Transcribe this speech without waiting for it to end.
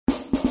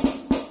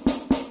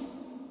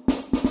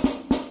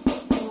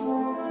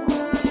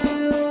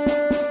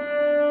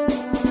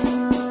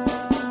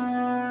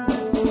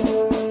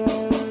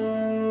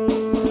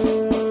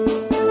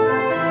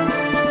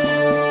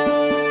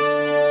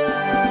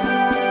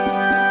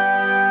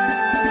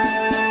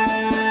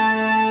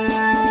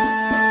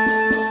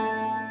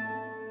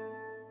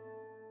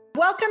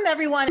Welcome,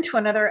 everyone, to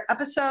another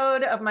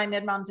episode of my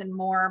Mid Moms and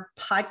More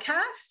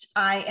podcast.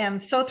 I am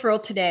so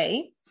thrilled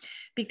today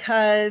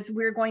because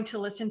we're going to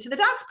listen to the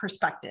dad's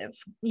perspective.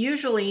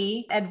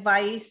 Usually,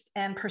 advice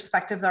and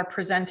perspectives are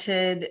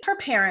presented for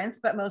parents,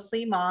 but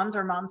mostly moms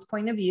or mom's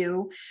point of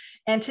view.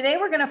 And today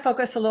we're going to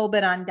focus a little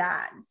bit on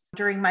dads.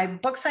 During my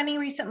book signing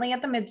recently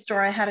at the Mid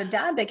Store, I had a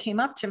dad that came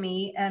up to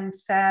me and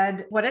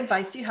said, "What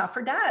advice do you have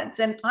for dads?"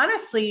 And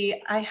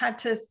honestly, I had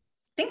to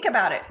think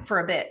about it for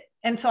a bit.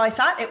 And so I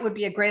thought it would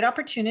be a great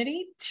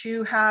opportunity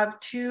to have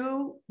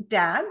two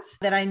dads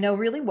that I know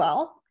really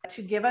well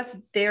to give us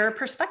their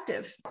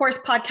perspective. Of course,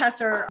 podcasts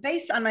are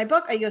based on my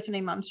book, A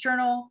USA Mom's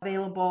Journal,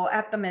 available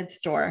at the Mid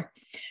Store.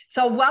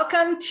 So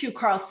welcome to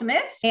Carl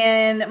Smith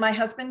and my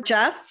husband,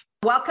 Jeff.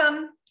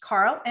 Welcome,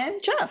 Carl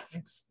and Jeff.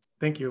 Thanks.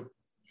 Thank you.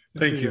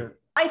 Thank you.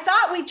 I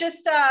thought we'd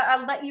just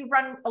let you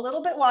run a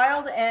little bit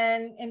wild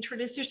and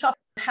introduce yourself,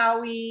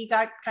 how we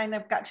got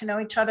to know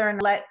each other,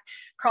 and let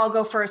Carl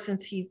go first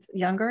since he's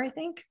younger, I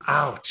think.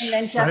 Ouch. And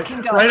then Jeff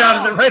can go. Right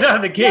out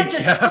of the gate,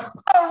 Jeff.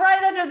 Oh,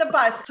 right under the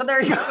bus. So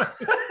there you go.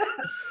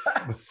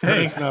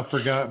 Thanks. It's not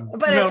forgotten.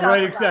 But no, it's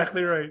right,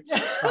 exactly right.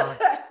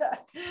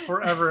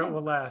 Forever it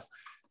will last.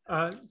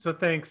 So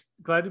thanks.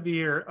 Glad to be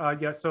here.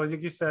 So as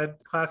you said,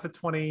 class of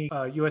 20,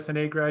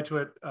 USNA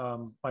graduate.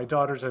 My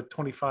daughter's at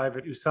 25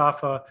 at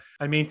USAFA.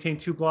 I maintain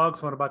two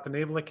blogs, one about the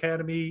Naval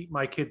Academy,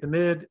 My Kid the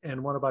Mid,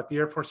 and one about the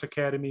Air Force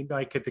Academy,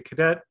 My Kid the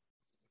Cadet,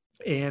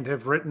 and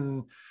have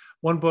written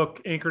one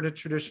book anchored in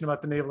tradition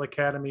about the Naval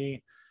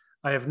Academy.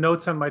 I have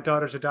notes on my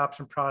daughter's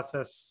adoption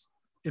process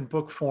in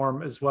book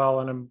form as well,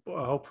 and I'm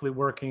hopefully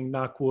working,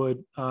 knock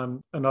wood,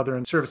 on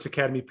another Service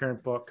Academy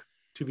parent book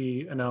to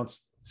be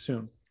announced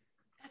soon.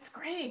 That's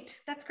great.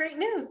 That's great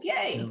news.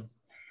 Yay. Yeah.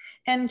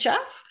 And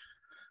Jeff?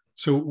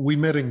 So we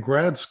met in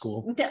grad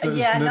school.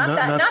 Yeah, not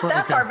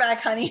that far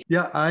back, honey.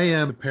 Yeah, I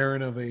am the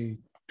parent of a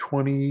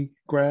 20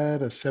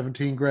 grad, a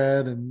 17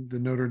 grad, and the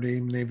Notre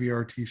Dame Navy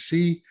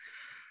RTC.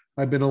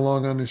 I've been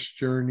along on this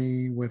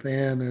journey with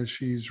Anne as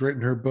she's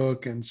written her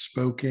book and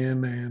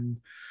spoken, and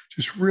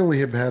just really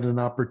have had an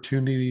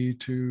opportunity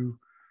to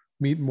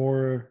meet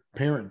more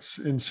parents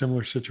in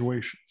similar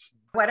situations.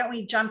 Why don't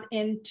we jump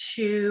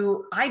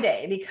into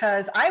I-Day?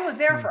 Because I was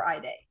there for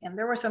I-Day, and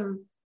there were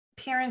some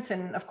parents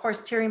and, of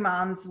course, teary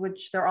moms,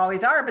 which there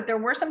always are, but there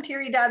were some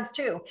teary dads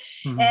too.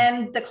 Mm-hmm.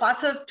 And the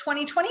class of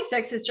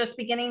 2026 is just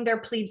beginning their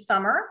plebe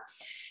summer.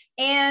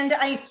 And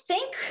I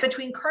think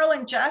between Carl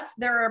and Jeff,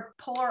 there are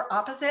polar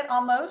opposite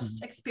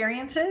almost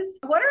experiences.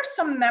 What are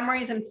some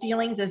memories and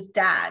feelings as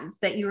dads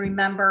that you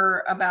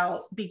remember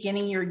about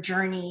beginning your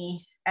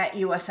journey at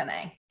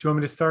USNA? Do you want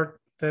me to start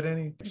that,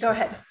 Annie? Go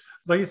ahead.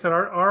 Like you said,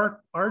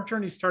 our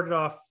journey started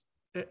off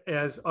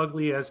as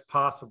ugly as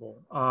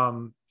possible.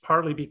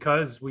 Partly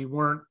because we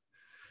weren't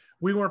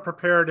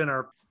prepared, and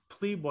our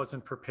plebe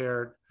wasn't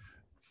prepared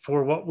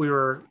for what we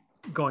were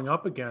going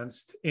up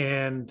against.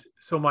 And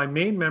so my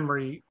main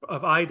memory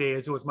of I-Day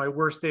is it was my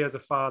worst day as a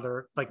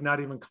father, like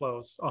not even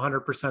close,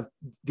 100%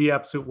 the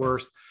absolute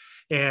worst.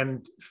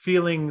 And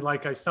feeling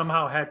like I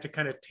somehow had to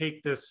kind of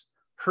take this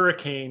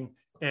hurricane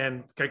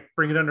and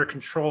bring it under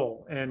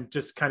control and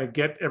just kind of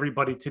get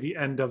everybody to the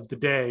end of the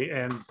day.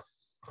 And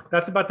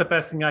that's about the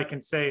best thing I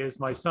can say is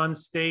my son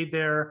stayed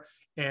there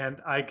and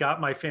I got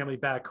my family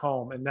back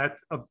home. And that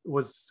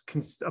was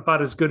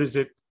about as good as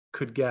it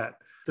could get.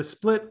 The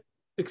split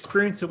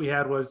experience that we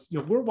had was,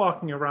 we're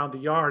walking around the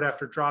yard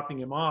after dropping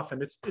him off,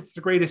 and it's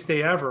the greatest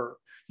day ever.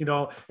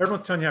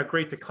 Everyone's telling you how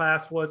great the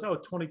class was. Oh,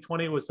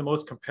 2020 was the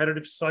most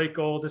competitive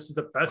cycle. This is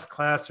the best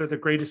class. They're the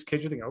greatest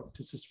kids. You think, oh,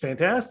 this is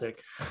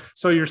fantastic.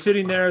 So you're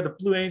sitting there, the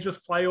Blue Angels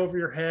fly over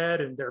your head,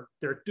 and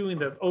they're doing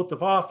the oath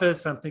of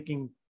office. I'm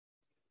thinking,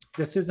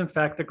 this is in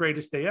fact the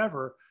greatest day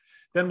ever.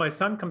 Then my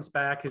son comes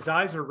back. His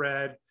eyes are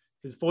red.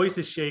 His voice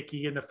is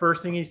shaky. And the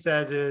first thing he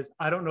says is,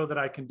 "I don't know that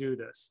I can do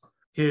this."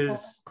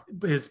 His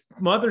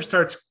mother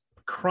starts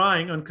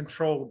crying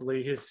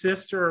uncontrollably. His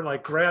sister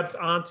grabs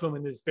onto him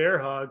in this bear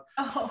hug.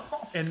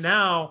 Oh. And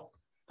now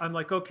I'm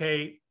like,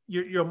 okay,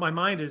 my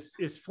mind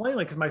is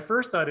flailing, because my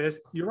first thought is,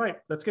 you're right.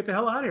 Let's get the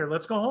hell out of here.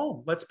 Let's go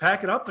home. Let's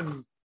pack it up,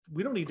 and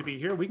we don't need to be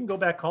here. We can go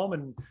back home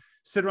and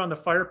sit around the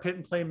fire pit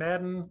and play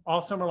Madden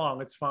all summer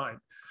long. It's fine.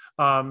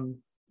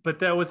 But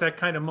that was that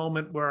kind of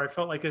moment where I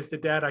felt like as the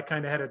dad, I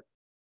kind of had to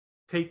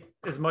take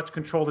as much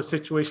control of the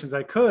situation as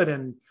I could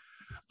and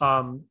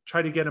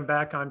try to get him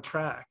back on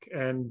track.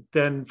 And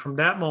then from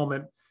that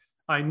moment,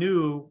 I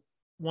knew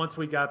once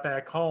we got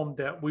back home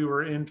that we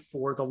were in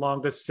for the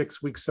longest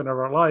 6 weeks of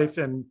our life.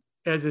 And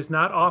as is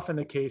not often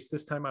the case,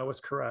 this time I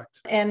was correct.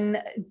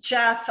 And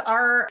Jeff,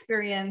 our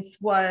experience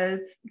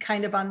was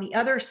kind of on the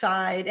other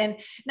side. And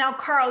now,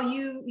 Carl,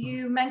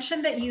 you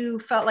mentioned that you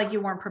felt like you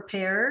weren't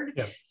prepared.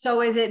 Yeah.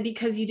 So is it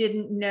because you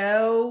didn't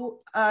know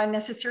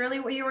necessarily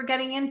what you were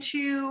getting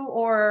into,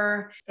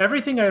 or?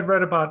 Everything I had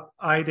read about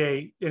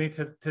I-Day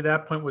to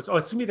that point was, it's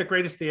going to be the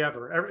greatest day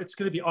ever. It's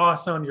going to be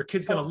awesome. Your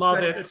kid's going to love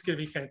it. It's going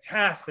to be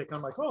fantastic.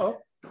 I'm like,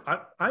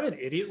 I'm an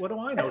idiot. What do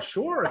I know?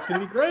 Sure, it's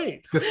going to be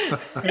great.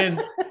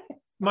 And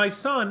my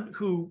son,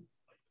 who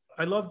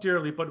I love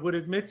dearly, but would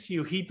admit to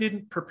you, he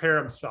didn't prepare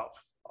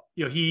himself.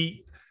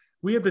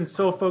 We have been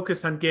so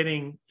focused on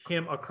getting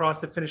him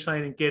across the finish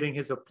line and getting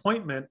his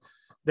appointment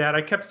that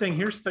I kept saying,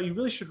 here's stuff, you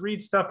really should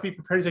read stuff, be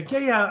prepared. He's like,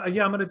 yeah, I'm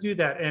going to do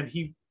that. And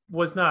he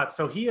was not.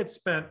 So he had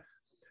spent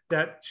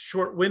that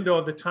short window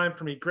of the time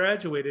from he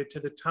graduated to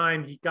the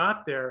time he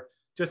got there,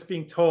 just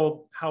being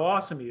told how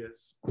awesome he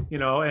is,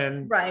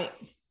 and right.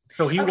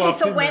 So he okay. walked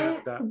So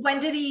in when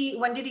did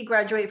he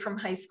graduate from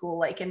high school?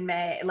 Like in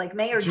May, like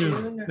May or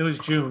June? It was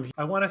June.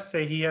 I want to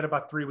say he had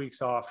about 3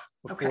 weeks off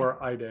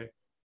before I-Day.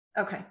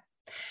 Okay.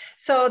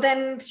 So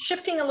then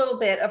shifting a little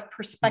bit of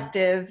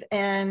perspective,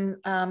 and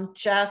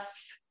Jeff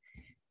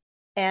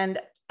and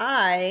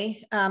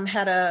I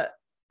had a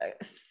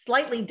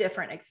slightly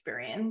different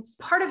experience.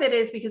 Part of it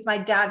is because my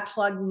dad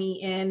plugged me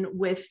in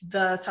with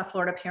the South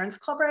Florida Parents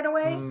Club right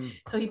away.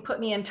 So he put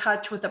me in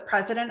touch with the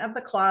president of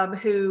the club,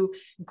 who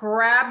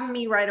grabbed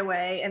me right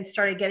away and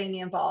started getting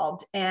me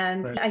involved.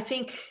 And I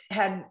think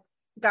had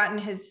gotten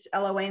his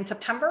LOA in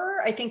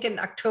September. I think in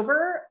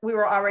October, we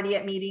were already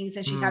at meetings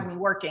and she had me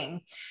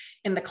working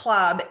in the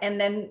club, and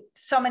then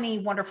so many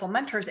wonderful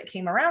mentors that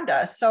came around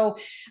us. So,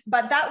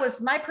 but that was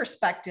my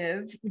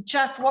perspective.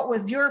 Jeff, what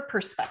was your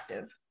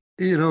perspective?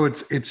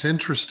 It's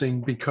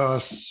interesting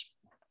because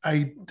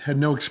I had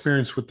no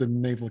experience with the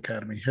Naval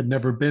Academy, had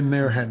never been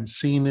there, hadn't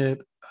seen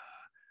it.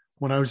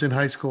 When I was in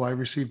high school, I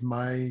received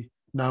my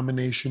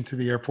nomination to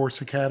the Air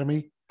Force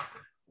Academy.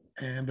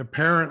 And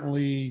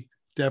apparently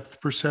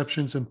depth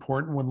perception is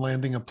important when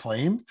landing a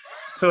plane.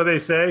 So they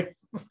say.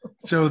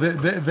 So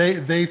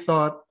they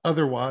thought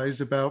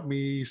otherwise about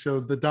me. So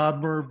the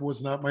DODMERB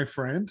was not my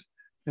friend.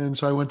 And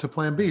so I went to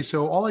Plan B.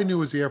 So all I knew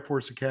was the Air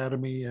Force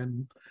Academy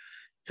and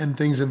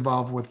things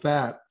involved with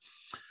that.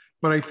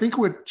 But I think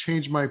what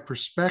changed my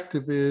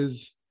perspective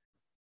is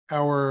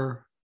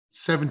our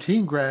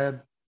 17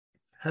 grad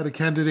had a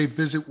candidate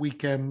visit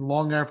weekend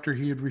long after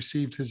he had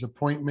received his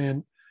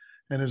appointment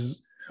and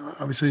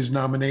obviously his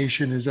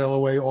nomination, his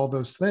LOA, all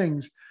those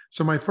things.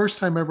 So my first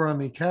time ever on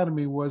the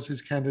Academy was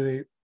his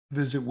candidate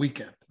visit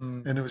weekend.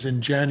 And it was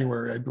in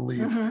January, I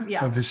believe,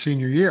 of his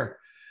senior year.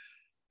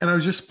 And I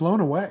was just blown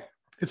away.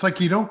 It's like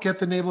you don't get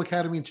the Naval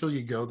Academy until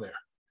you go there.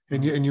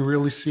 And you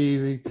really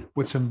see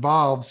what's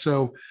involved.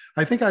 So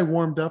I think I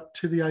warmed up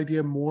to the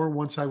idea more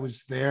once I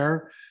was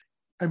there.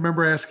 I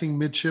remember asking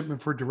midshipman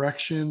for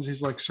directions.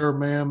 He's like, sir,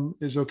 ma'am,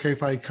 is it okay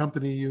if I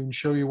accompany you and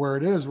show you where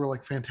it is? We're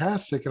like,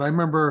 fantastic. And I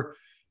remember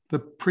the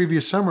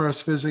previous summer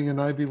us visiting an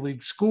Ivy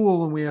League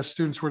school, and we asked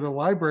students where the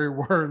library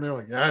were, and they're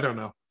like, yeah, I don't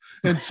know.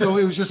 And so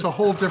it was just a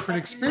whole different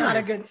experience. Not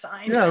a good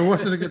sign. Yeah, it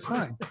wasn't a good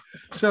sign.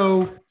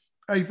 So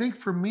I think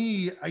for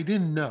me, I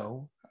didn't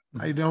know.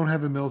 I don't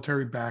have a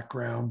military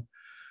background.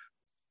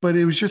 But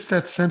it was just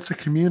that sense of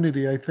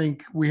community. I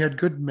think we had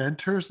good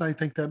mentors, and I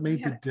think that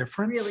made the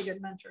difference. Really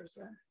good mentors.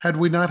 Yeah. Had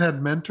we not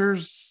had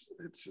mentors,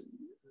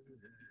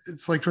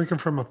 it's like drinking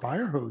from a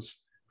fire hose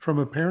from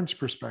a parent's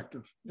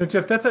perspective. No,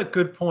 Jeff, that's a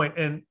good point.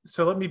 And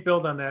so let me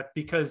build on that,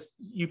 because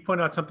you point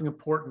out something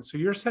important. So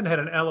your son had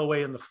an LOA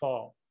in the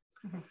fall.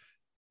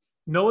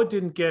 Noah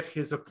didn't get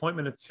his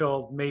appointment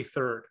until May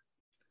 3rd.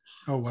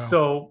 Oh, wow.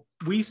 So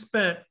we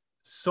spent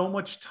so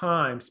much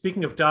time,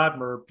 speaking of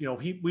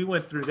DODMERB, we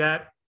went through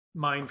that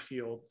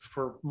minefield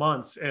for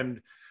months.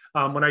 And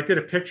when I did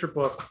a picture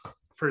book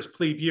for his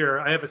plebe year,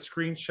 I have a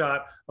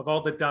screenshot of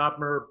all the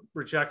DODMERB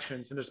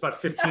rejections, and there's about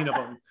 15 of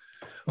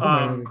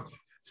them.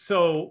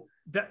 So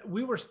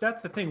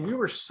that's the thing. We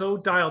were so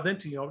dialed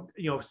into,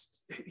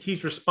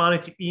 he's responding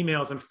to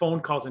emails and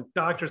phone calls and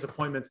doctor's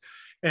appointments,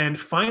 and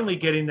finally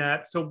getting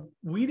that. So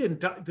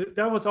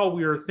that was all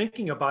we were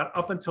thinking about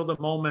up until the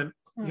moment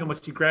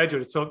once he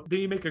graduated. So then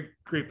you make a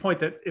great point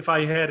that if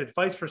I had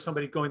advice for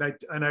somebody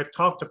and I've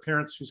talked to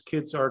parents whose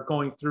kids are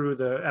going through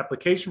the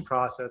application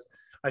process,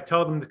 I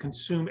tell them to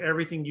consume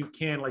everything you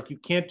can. Like, you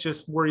can't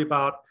just worry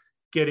about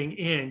getting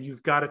in.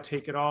 You've got to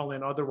take it all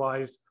in.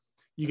 Otherwise,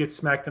 you get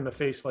smacked in the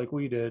face like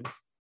we did.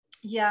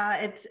 Yeah,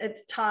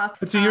 it's tough.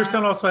 But so your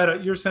son also had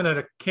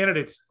a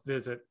candidates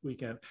visit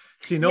weekend.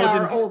 See, Noah our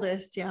didn't.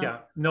 Oldest,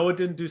 Noah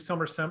didn't do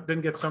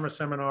didn't get summer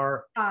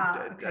seminar.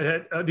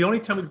 Okay. The only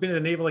time we'd been to the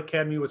Naval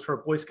Academy was for a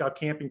Boy Scout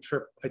camping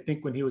trip, I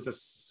think when he was a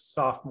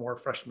sophomore,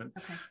 freshman.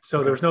 Okay.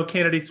 So there was no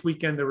candidates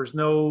weekend. There was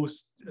no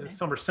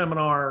summer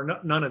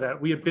seminar, none of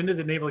that. We had been to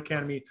the Naval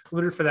Academy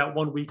literally for that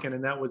one weekend,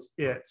 and that was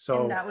it.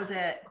 So that was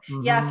it.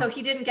 Yeah. So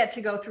he didn't get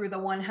to go through the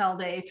one hell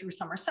day through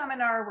summer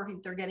seminar where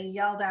they're getting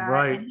yelled at.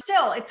 Right. And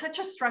still, it's such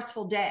a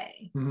stressful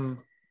day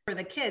for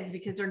the kids,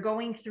 because they're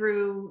going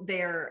through,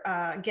 they're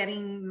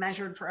getting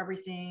measured for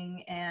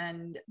everything,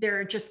 and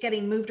they're just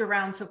getting moved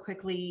around so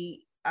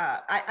quickly.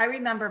 I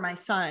remember my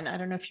son, I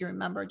don't know if you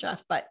remember,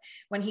 Jeff, but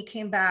when he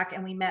came back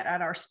and we met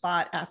at our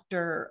spot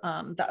after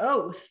the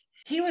oath,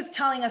 he was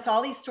telling us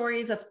all these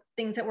stories of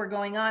things that were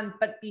going on.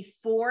 But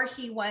before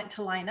he went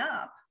to line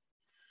up,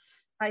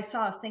 I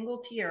saw a single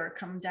tear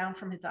come down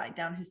from his eye,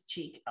 down his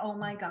cheek. Oh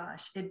my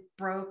gosh, it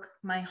broke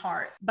my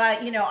heart.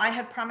 But, I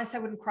had promised I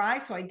wouldn't cry,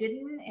 so I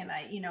didn't. And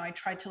I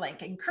tried to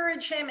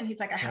encourage him, and he's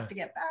like, I have to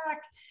get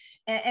back.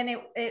 And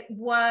it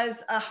was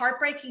a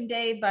heartbreaking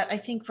day, but I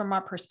think from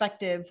our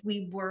perspective,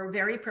 we were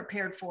very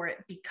prepared for it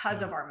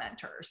because of our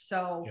mentors.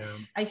 So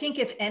I think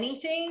if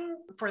anything,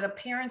 for the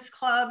parents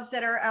clubs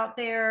that are out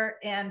there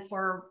and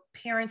for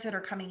parents that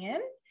are coming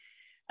in,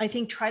 I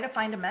think try to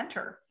find a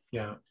mentor.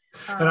 Yeah.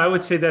 And I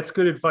would say that's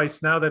good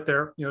advice now that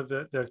they're,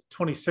 the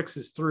 26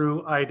 is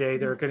through I-Day,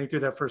 they're getting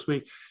through that first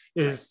week,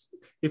 is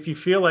if you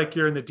feel like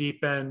you're in the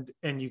deep end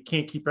and you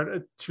can't keep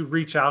it, to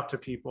reach out to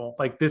people.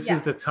 Like this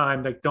is the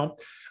time. Like don't,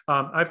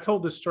 I've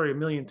told this story a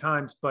million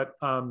times, but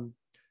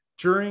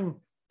during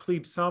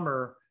plebe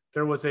summer,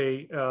 there was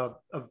a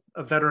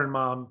veteran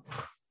mom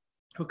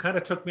who kind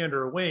of took me under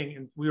her wing,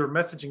 and we were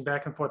messaging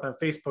back and forth on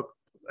Facebook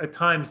at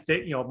times,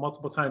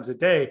 multiple times a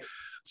day.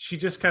 She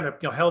just kind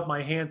of, held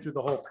my hand through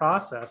the whole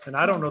process. And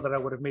I don't know that I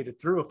would have made it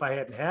through if I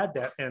hadn't had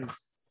that. And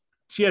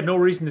she had no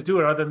reason to do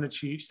it other than that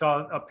she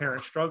saw a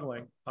parent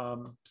struggling.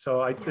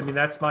 So I mean,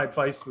 that's my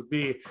advice would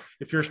be,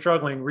 if you're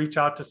struggling, reach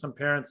out to some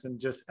parents and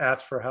just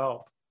ask for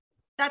help.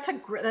 That's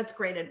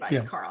great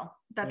advice, Carl.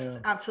 That's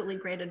absolutely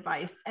great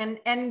advice. And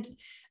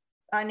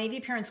Navy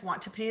parents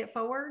want to pay it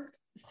forward.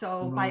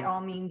 So by all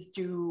means,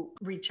 do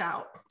reach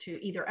out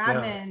to either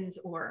admins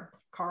or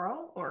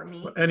Carl or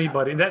me.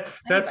 Anybody.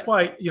 That's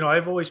why,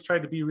 I've always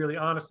tried to be really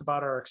honest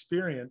about our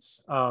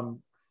experience.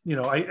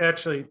 I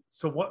actually,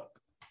 so what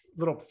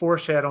little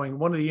foreshadowing,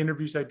 one of the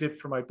interviews I did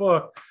for my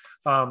book,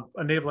 a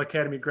Naval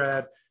Academy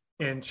grad,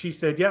 and she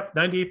said, yep,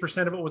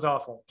 98% of it was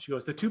awful. She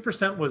goes, the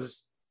 2%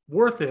 was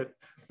worth it,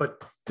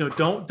 but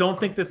don't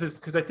think this is,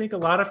 because I think a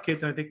lot of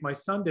kids, and I think my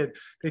son did,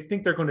 they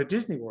think they're going to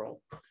Disney World,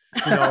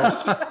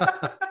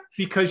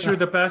 because you're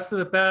the best of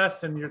the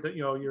best, and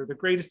you're the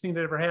greatest thing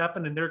that ever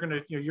happened, and they're going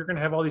to, you're going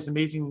to have all these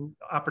amazing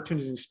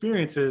opportunities and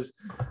experiences,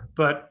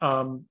 but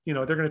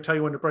they're going to tell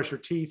you when to brush your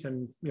teeth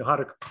and how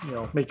to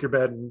make your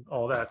bed and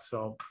all that.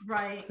 So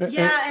right,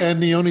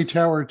 and the only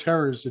tower of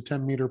terror is the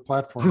 10-meter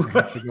platform you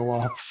have to go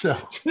off. So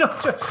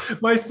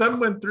my son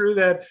went through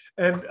that,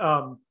 and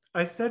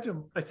I said to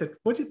him,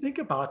 what'd you think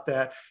about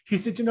that? He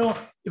said,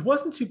 it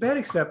wasn't too bad,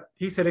 except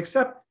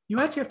you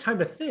actually have time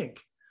to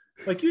think.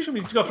 Like usually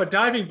when you go off a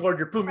diving board,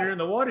 you're in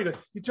the water. He goes,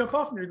 you jump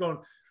off and you're going,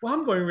 well,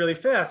 I'm going really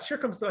fast. Here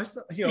comes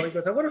he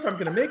goes, I wonder if I'm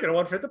going to make it. I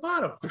want to hit the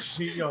bottom.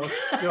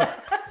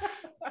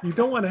 You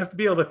don't want to have to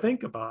be able to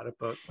think about it,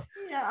 but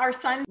our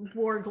son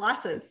wore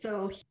glasses,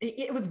 so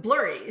it was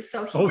blurry.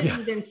 So he didn't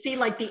even see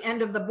like the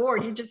end of the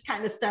board. He just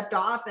kind of stepped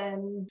off,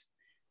 and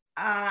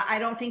I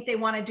don't think they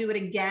want to do it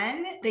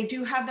again. They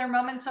do have their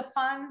moments of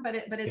fun, but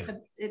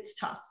it's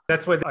tough.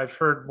 That's why I've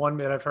heard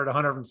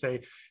 100 of them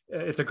say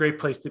it's a great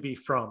place to be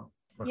from.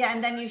 Yeah,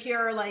 and then you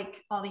hear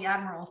like all the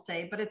admirals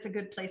say, but it's a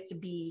good place to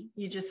be.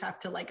 You just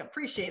have to like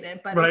appreciate it,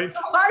 but it's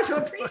so hard to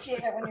appreciate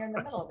it when you're in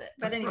the middle of it.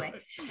 But anyway,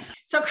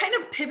 so kind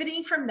of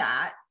pivoting from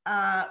that,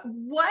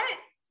 what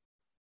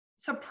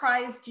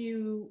surprised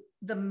you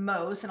the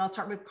most? And I'll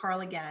start with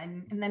Carl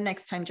again, and then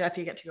next time, Jeff,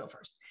 you get to go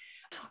first.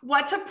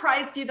 What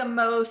surprised you the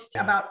most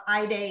about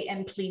I-Day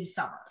and plebe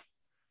summer?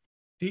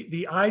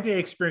 The I-Day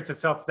experience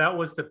itself, that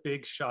was the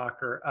big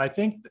shocker. I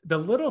think the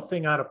little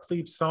thing out of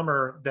plebe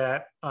summer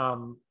that,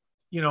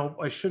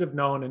 I should have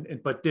known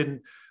but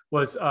didn't,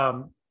 was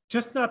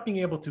just not being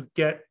able to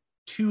get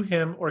to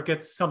him or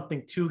get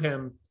something to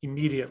him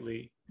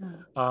immediately.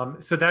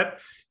 So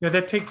that,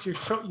 that takes your,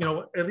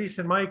 at least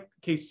in my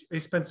case, I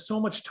spent so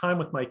much time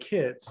with my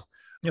kids,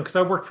 because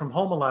I worked from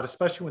home a lot,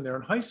 especially when they're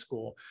in high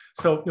school.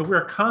 So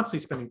we're constantly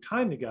spending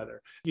time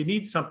together. You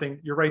need something,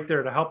 you're right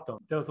there to help them.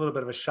 That was a little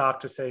bit of a shock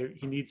to say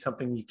he needs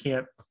something, you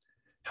can't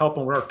help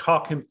him or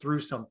talk him through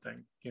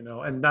something,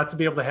 and not to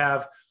be able to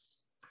have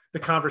the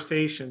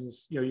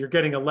conversations. You're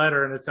getting a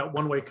letter and it's that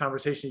one-way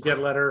conversation. You get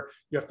a letter,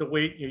 you have to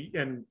wait,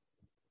 and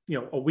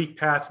a week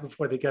passes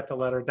before they get the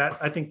letter.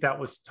 I think that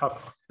was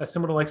tough. As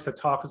someone who likes to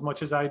talk as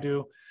much as I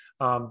do,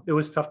 it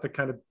was tough to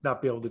kind of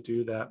not be able to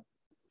do that.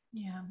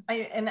 Yeah.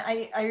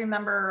 I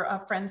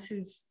remember friends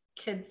whose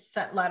kids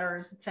sent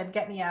letters that said,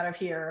 get me out of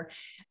here.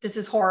 This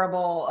is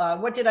horrible.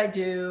 What did I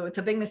do? It's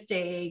a big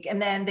mistake.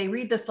 And then they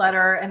read this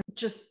letter and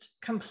just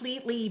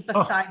completely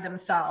beside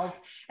themselves.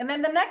 And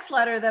then the next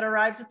letter that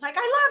arrives, it's like,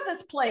 I love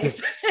this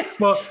place.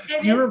 Well,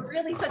 it's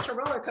really such a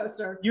roller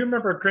coaster. You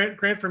remember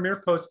Grant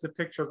Vermeer posted the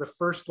picture of the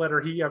first letter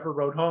he ever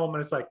wrote home.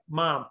 And it's like,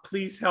 Mom,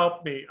 please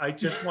help me. I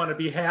just want to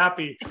be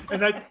happy.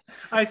 And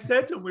I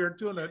said to him, we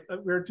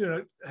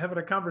were having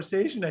a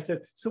conversation. I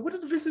said, so what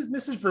did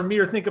Mrs.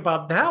 Vermeer think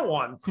about that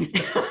one?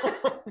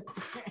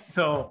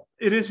 So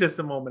it is just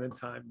a moment in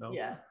time, though.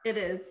 Yeah, it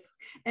is.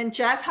 And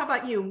Jeff, how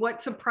about you?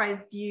 What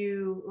surprised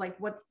you? Like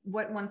what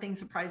one thing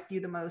surprised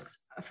you the most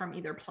from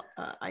either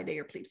I-Day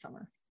or plebe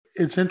summer?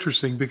 It's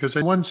interesting because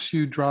once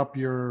you drop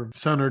your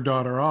son or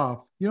daughter off,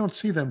 you don't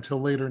see them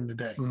till later in the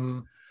day. Mm-hmm.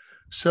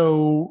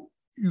 So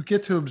you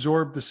get to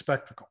absorb the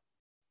spectacle,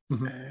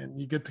 and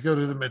you get to go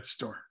to the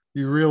mid-store.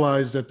 You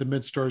realize that the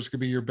mid-store is going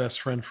to be your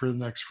best friend for the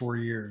next 4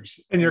 years.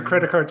 And your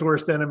credit card's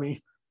worst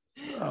enemy.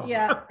 Oh.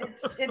 Yeah,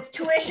 it's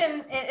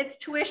tuition. It's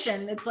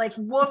tuition. It's like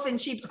wolf in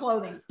sheep's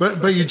clothing.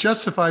 But you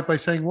justify it by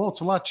saying, well,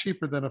 it's a lot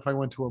cheaper than if I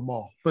went to a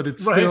mall, but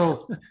it's Right.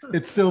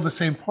 still the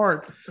same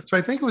part. So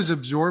I think it was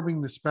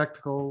absorbing the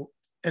spectacle,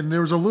 and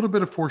there was a little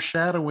bit of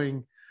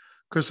foreshadowing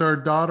because our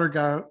daughter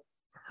got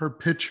her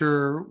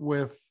picture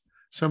with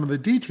some of the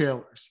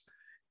detailers,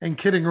 and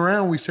kidding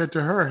around, we said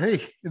to her,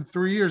 "Hey, in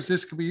 3 years,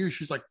 this could be you."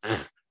 She's like,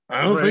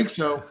 I don't Right. think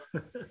so.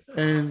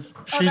 And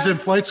she's that in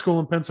was- flight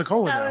school in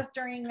Pensacola That now. was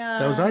during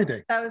That was I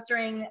Day. That was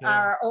during Yeah.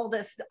 our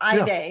oldest I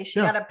Yeah, Day. She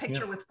yeah, got a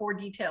picture with 4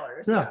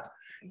 detailers. Yeah.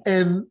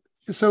 And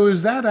so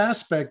is that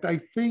aspect, I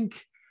think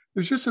it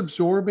was just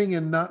absorbing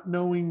and not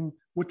knowing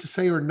what to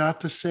say or not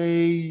to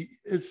say.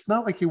 It's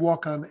not like you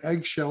walk on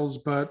eggshells,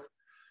 but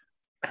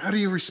how do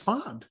you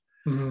respond?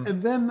 Mhm.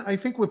 And then I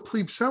think what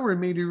Plebe Summer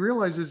made you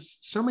realize is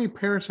so many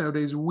parents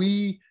nowadays,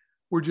 we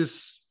were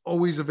just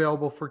always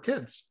available for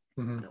kids.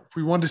 Mhm. If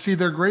we wanted to see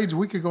their grades,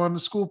 we could go on the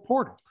school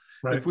portal.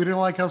 Right. If we didn't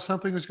like how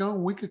something was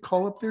going, we could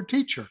call up their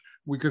teacher.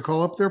 We could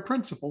call up their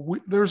principal.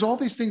 There's all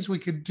these things we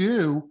could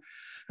do.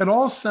 And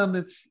all of a sudden,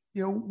 it's,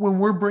 when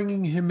we're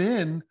bringing him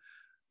in,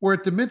 we're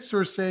at the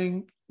mid-store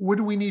saying, what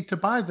do we need to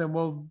buy them?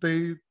 Well,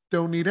 they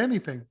don't need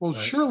anything. Well,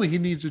 Right. surely he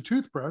needs a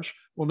toothbrush.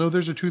 Well, no,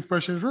 there's a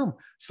toothbrush in his room.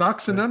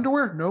 Socks and Right.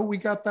 underwear? No, we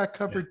got that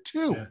covered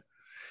too. Yeah.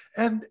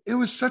 And it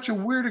was such a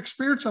weird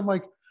experience. I'm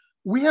like,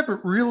 we have it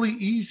really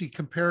easy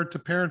compared to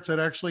parents that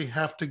actually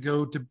have to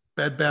go to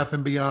Bed Bath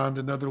 & Beyond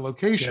and other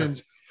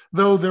locations,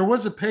 though there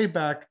was a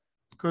payback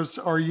because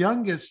our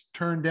youngest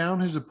turned down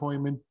his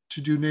appointment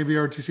to do Navy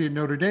RTC at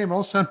Notre Dame. All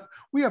of a sudden,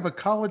 we have a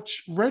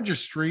college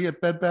registry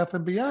at Bed Bath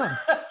 & Beyond.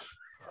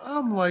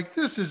 I'm like,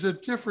 this is a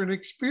different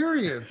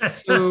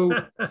experience. So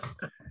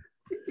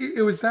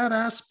it was that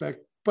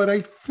aspect. But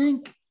I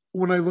think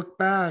when I look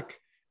back,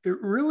 it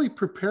really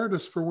prepared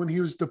us for when he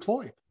was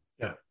deployed.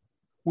 Yeah.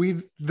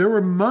 There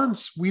were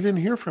months we didn't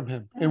hear from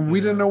him and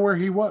we didn't know where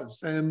he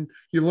was. And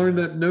you learned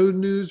that no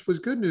news was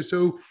good news.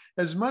 So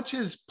as much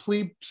as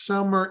Plebe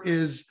Summer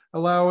is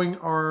allowing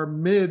our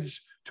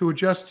mids to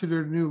adjust to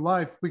their new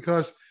life,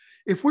 because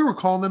if we were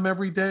calling them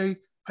every day,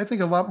 I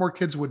think a lot more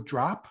kids would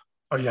drop.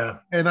 Oh yeah.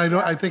 And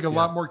I think a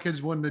lot more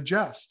kids wouldn't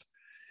adjust.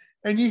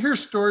 And you hear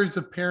stories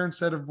of parents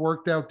that have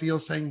worked out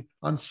deals saying,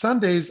 on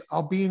Sundays,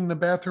 I'll be in the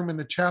bathroom in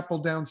the chapel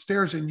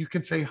downstairs and you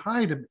can say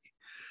hi to me.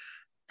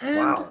 And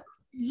Wow.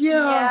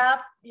 Yep.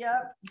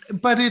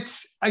 but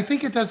I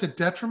think it does a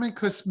detriment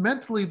because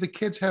mentally the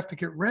kids have to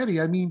get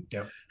ready. I mean,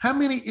 how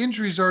many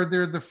injuries are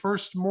there the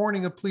first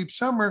morning of Plebe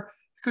Summer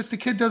because the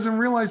kid doesn't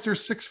realize they're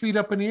 6 feet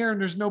up in the air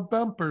and there's no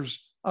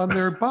bumpers on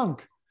their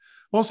bunk.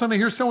 All of a sudden I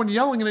hear someone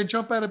yelling and they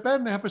jump out of bed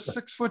and they have a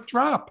 6-foot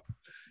drop.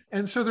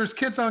 And so there's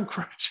kids on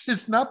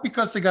crutches, not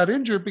because they got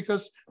injured,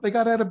 because they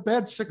got out of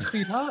bed 6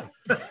 feet high.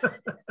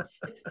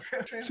 It's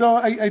true. So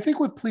I think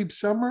with Plebe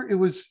Summer, it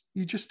was,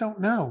 you just don't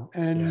know.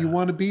 And you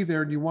want to be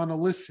there and you want to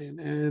listen.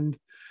 And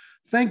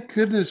thank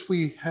goodness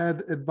we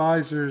had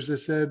advisors that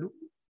said,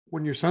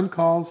 when your son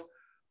calls,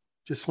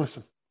 just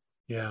listen.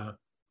 Yeah.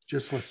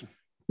 Just listen.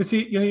 You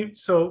see,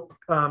 so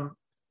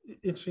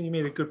interesting, you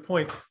made a good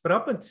point. But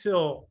up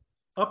until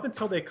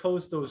they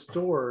closed those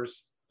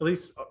doors, at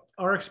least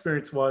our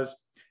experience was,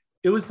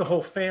 it was the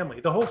whole family.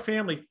 The whole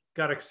family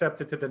got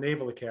accepted to the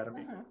Naval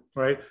Academy,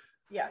 right?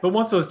 Yeah. But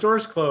once those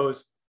doors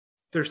closed,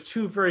 there's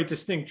 2 very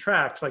distinct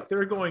tracks. Like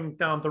they're going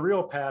down the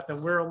real path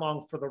and we're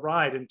along for the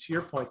ride. And to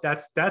your point,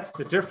 that's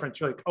the difference.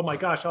 You're like, oh my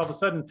gosh, all of a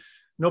sudden,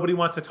 nobody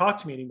wants to talk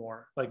to me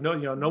anymore. Like,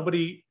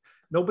 nobody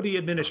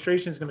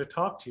administration is going to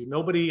talk to you.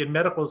 Nobody in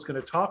medical is going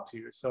to talk to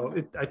you. So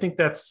I think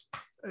that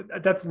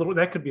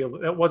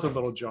was a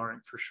little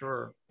jarring for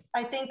sure.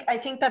 I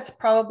think that's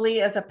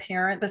probably, as a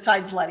parent,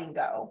 besides letting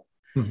go,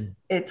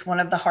 it's one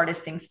of the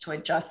hardest things to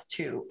adjust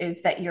to,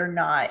 is that you're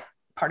not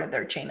part of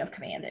their chain of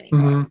command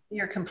anymore.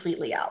 You're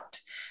completely out.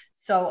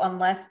 So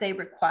unless they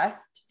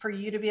request for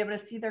you to be able to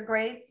see their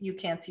grades, you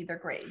can't see their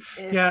grades.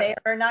 If they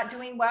are not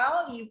doing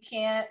well, you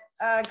can't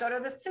go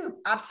to the soup.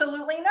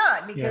 Absolutely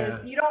not,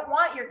 because you don't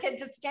want your kid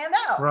to stand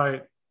out.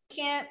 Right. You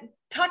can't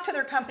talk to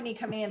their company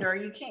commander.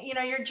 You can't,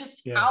 you're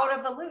just out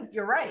of the loop.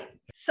 You're right.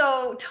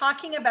 So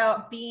talking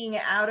about being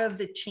out of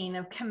the chain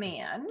of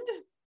command,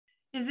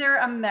 is there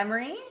a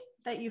memory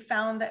that you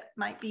found that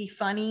might be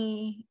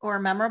funny or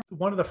memorable?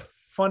 One of the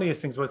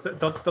funniest things was that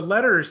the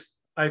letters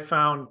I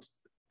found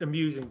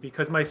amusing,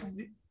 because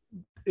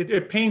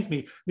it pains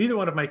me. Neither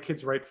one of my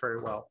kids write very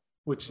well,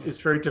 which is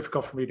very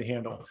difficult for me to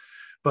handle.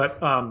 But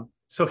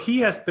so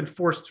he has been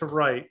forced to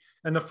write.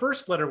 And the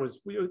first letter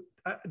was,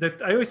 I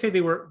always say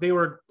they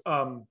were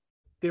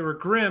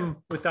grim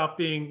without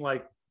being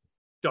like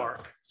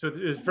dark. So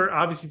it was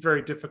obviously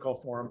very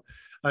difficult for him.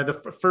 I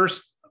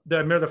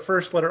remember the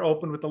first letter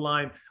opened with the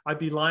line, "I'd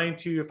be lying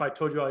to you if I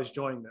told you I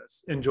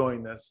was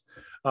enjoying this."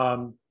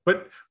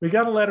 But we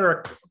got a letter,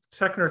 a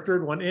second or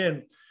third one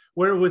in,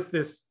 where it was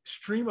this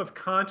stream of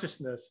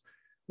consciousness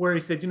where he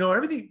said,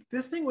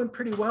 this thing went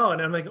pretty well.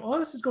 And I'm like, oh,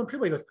 this is going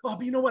pretty well. He goes, oh,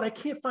 but you know what? I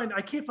can't find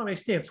my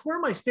stamps. Where are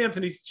my stamps?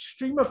 And he's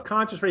stream of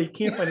conscious, right? He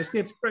can't find his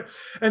stamps.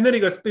 And then he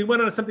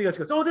went on to something else. He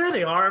goes, oh, there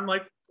they are. I'm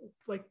like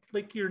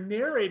you're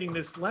narrating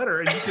this letter,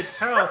 and you could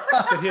tell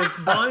that his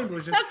mind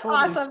was just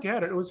totally awesome.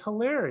 scattered. It was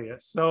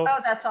hilarious. So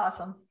that's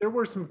awesome. There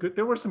were some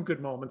good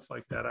moments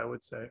like that, I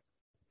would say.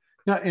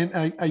 Yeah.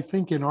 And I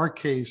think in our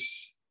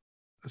case,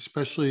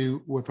 especially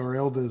with our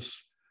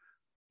eldest,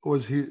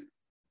 was he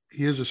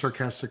is a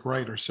sarcastic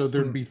writer. So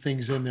there'd be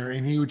things in there,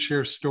 and he would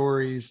share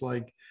stories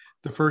like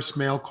the first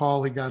mail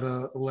call, he got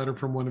a letter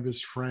from one of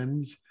his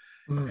friends,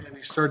 and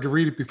he started to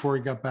read it before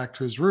he got back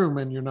to his room,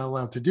 and you're not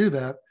allowed to do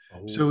that.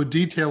 Oh. So a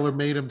detailer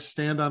made him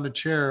stand on a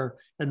chair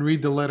and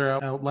read the letter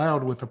out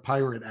loud with a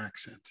pirate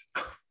accent.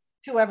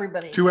 To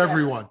everybody. To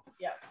everyone.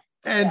 Yeah.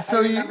 And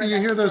so you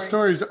hear those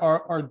stories.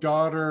 Our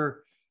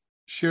daughter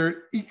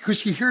shared, because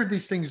she heard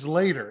these things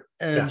later,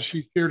 and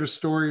she shared a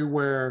story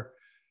where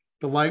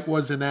the light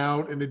wasn't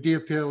out, and the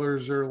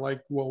detailers are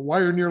like, well,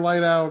 why isn't your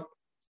light out?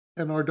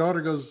 And our daughter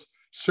goes,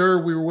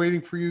 sir, we were waiting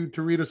for you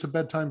to read us a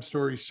bedtime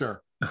story, sir.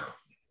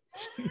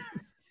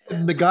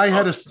 And the guy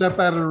had to step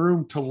out of the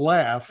room to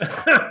laugh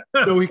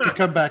so he could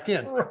come back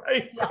in.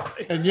 Right.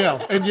 And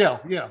yell.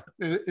 Yeah.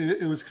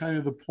 It was kind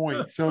of the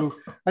point. So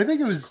I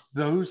think it was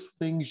those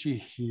things you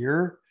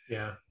hear.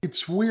 Yeah.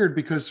 It's weird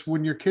because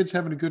when your kid's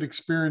having a good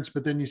experience,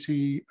 but then you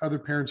see other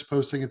parents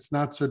posting it's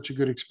not such a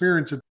good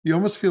experience, you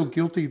almost feel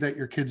guilty that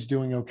your kid's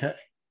doing okay.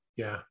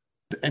 Yeah.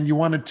 And you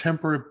want to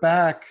temper it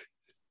back.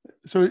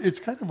 So it's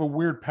kind of a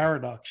weird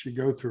paradox you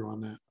go through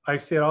on that. I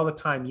say it all the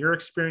time. Your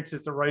experience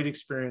is the right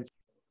experience.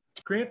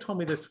 Grant told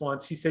me this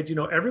once. He said,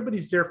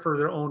 everybody's there for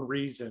their own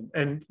reason.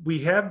 And we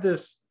have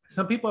this,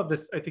 some people have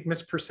this, I think,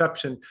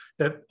 misperception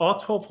that all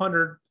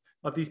 1,200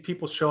 of these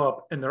people show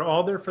up and they're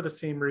all there for the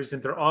same reason.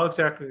 They're all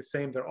exactly the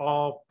same. They're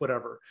all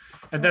whatever.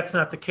 And that's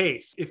not the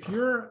case. If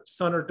your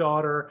son or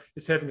daughter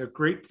is having a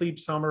great plebe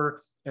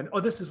summer and,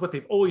 this is what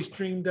they've always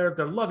dreamed of,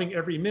 they're loving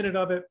every minute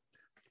of it,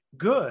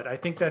 good. I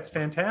think that's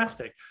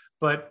fantastic.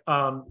 But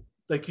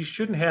you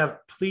shouldn't have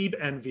plebe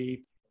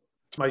envy.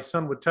 My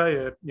son would tell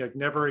you,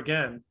 never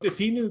again. If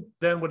he knew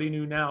then what he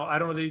knew now, I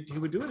don't know that he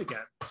would do it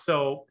again.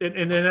 So,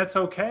 and then that's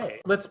okay.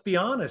 Let's be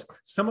honest.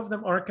 Some of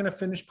them aren't going to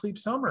finish plebe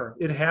summer.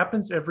 It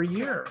happens every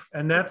year.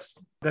 And that's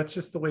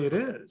just the way it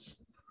is.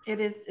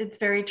 It is. It's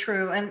very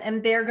true.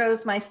 And there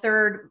goes my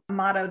third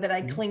motto that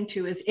I cling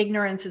to is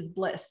ignorance is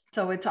bliss.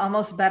 So it's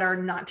almost better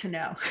not to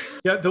know.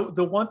 Yeah.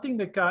 The one thing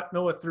that got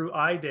Noah through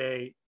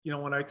I-Day,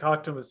 when I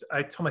talked to him,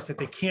 I told him, I said,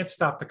 they can't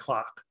stop the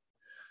clock.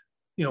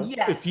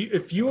 Yes.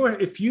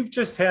 if you've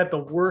just had the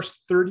worst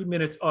 30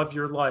 minutes of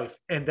your life,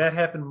 and that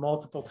happened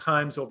multiple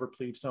times over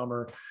plebe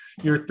summer,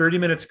 you're 30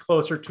 minutes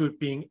closer to it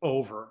being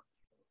over.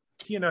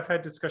 He and I've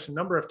had discussion a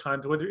number of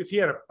times, whether if he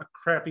had a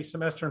crappy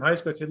semester in high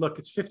school, I'd say, look,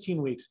 it's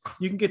 15 weeks.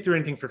 You can get through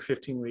anything for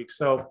 15 weeks.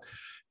 So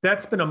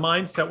that's been a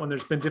mindset when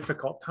there's been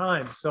difficult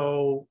times.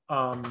 So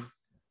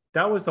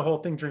that was the whole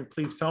thing during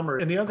plebe summer.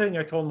 And the other thing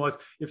I told him was,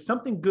 if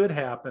something good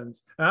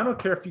happens, and I don't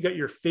care if you got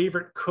your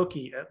favorite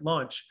cookie at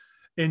lunch,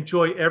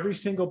 enjoy every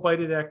single bite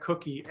of that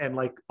cookie and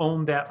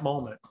own that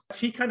moment.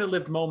 He kind of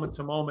lived moment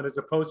to moment, as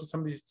opposed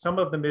to some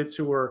of the mids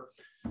who were,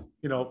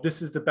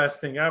 this is the best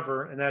thing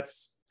ever. And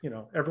that's,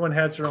 everyone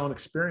has their own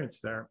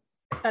experience there.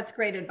 That's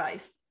great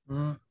advice.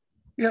 Mm.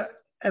 Yeah.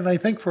 And I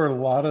think for a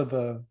lot of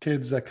the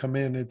kids that come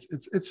in,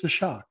 it's a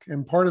shock.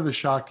 And part of the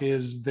shock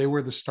is they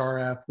were the star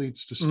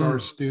athletes, the star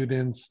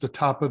students, the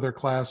top of their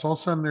class. All of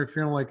a sudden they're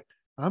feeling like,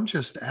 I'm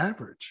just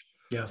average.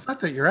 Yeah. It's not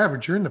that you're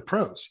average, you're in the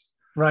pros.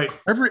 Right.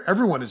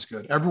 Everyone is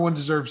good. Everyone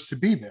deserves to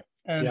be there.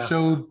 And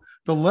so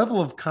the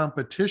level of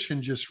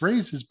competition just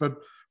raises. But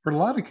for a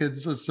lot of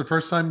kids, it's the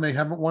first time they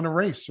haven't won a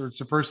race, or it's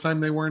the first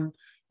time they weren't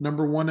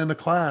number one in a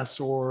class,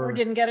 or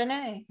didn't get an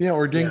A. Yeah.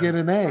 Or didn't get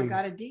an A. Or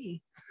got a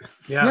D.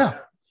 Yeah.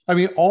 I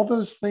mean, all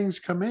those things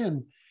come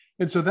in.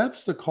 And so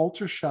that's the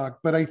culture shock.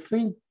 But I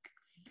think,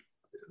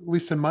 at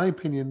least in my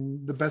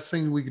opinion, the best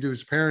thing we could do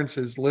as parents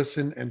is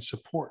listen and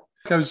support.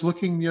 I was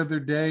looking the other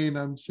day and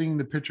I'm seeing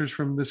the pictures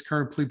from this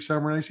current plebe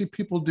summer, and I see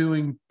people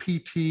doing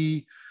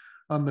PT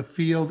on the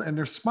field and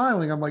they're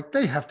smiling. I'm like,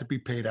 they have to be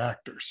paid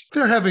actors.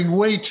 They're having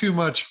way too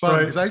much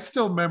fun. Because I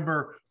still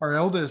remember our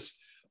eldest,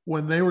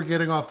 when they were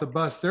getting off the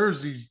bus, there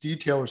was these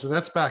detailers, and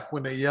that's back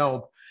when they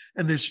yelled.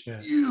 And this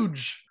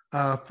huge,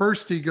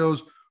 first he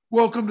goes,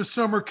 welcome to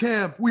summer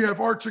camp. We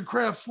have arts and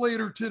crafts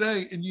later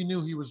today. And you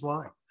knew he was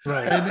lying.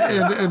 Right.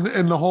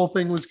 And the whole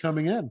thing was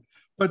coming in.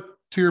 But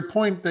to your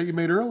point that you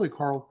made earlier,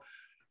 Carl,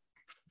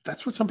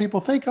 that's what some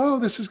people think. Oh,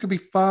 this is going to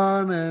be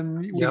fun.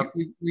 And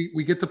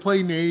we get to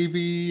play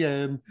Navy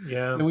and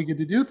we get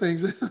to do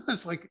things.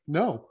 It's like,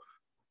 no.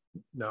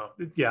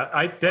 Yeah.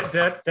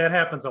 That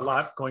happens a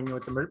lot going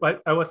with the,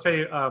 but I will tell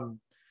you,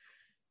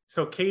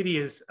 so Katie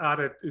is out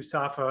at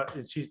USAFA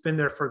and she's been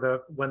there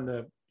for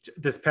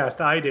this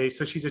past I-Day.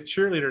 So she's a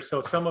cheerleader. So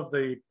some of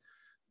the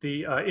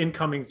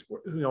incomings,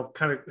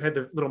 kind of had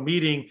the little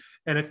meeting,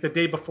 and it's the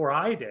day before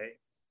I-Day.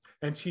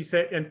 And she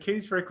said, and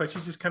Katie's very quiet.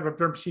 She's just kind of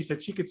observant. She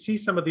said she could see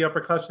some of the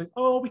upper class. She's like,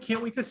 oh, we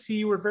can't wait to see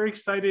you. We're very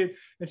excited.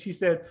 And she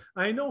said,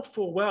 I know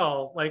full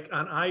well, like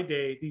on I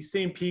Day, these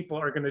same people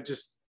are going to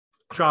just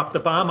drop the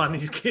bomb on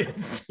these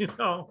kids, you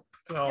know?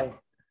 So.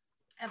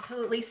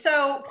 Absolutely.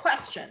 So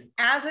question,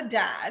 as a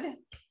dad,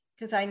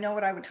 because I know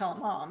what I would tell a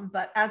mom,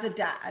 but as a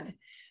dad,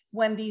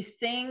 when these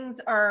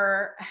things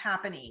are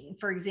happening,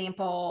 for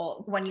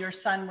example, when your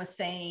son was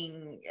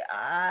saying,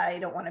 I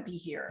don't want to be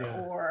here,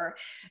 or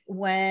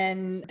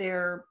when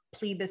their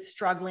plebe is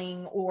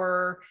struggling,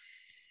 or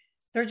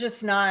they're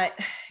just not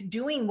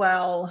doing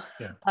well,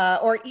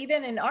 or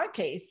even in our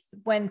case,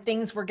 when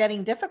things were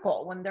getting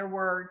difficult, when there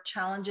were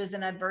challenges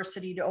and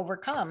adversity to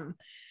overcome,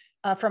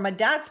 from a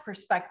dad's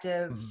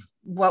perspective,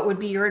 what would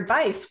be your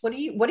advice? What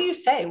do you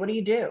say? What do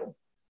you do?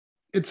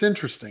 It's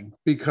interesting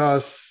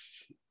because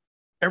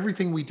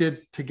everything we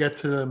did to get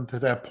to them to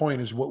that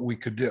point is what we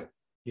could do.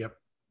 Yep.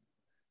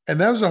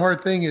 And that was the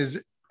hard thing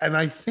and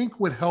I think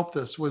what helped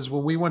us was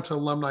when we went to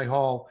Alumni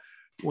Hall,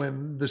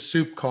 when the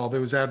soup called,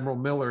 there was Admiral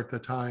Miller at the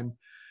time,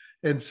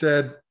 and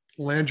said,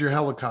 land your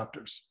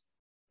helicopters.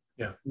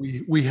 Yeah.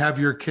 We have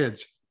your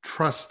kids.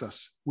 Trust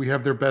us. We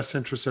have their best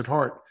interests at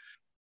heart.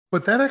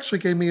 But that actually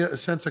gave me a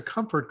sense of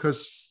comfort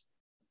because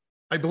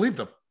I believed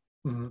him.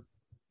 Mm-hmm.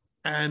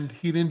 And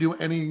he didn't do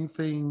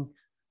anything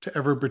to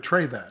ever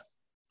betray that,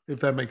 if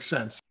that makes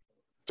sense.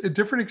 A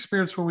different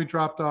experience when we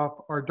dropped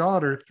off our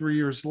daughter 3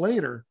 years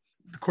later.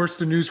 Of course,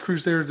 the news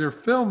crews there, they're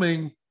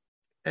filming.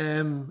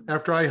 And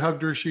after I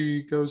hugged her,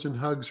 she goes and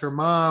hugs her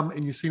mom.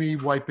 And you see me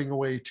wiping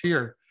away a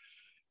tear.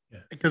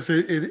 Because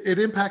it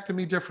impacted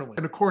me differently.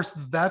 And of course,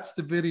 that's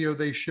the video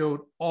they showed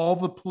all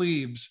the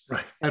plebes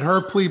at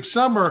her plebe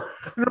summer.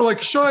 And they're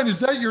like, Sean, is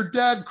that your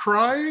dad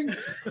crying?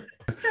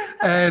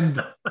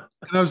 And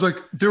I was like,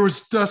 there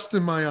was dust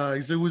in my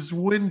eyes. It was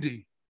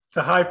windy. It's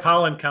a high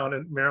pollen count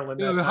in Maryland.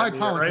 Yeah, the high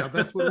pollen count.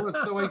 That's what it was.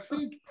 So I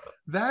think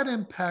that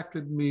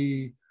impacted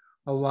me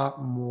a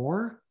lot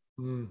more.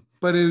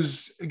 But it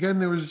was, again,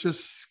 there was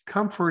just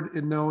comfort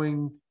in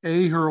knowing,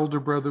 her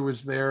older brother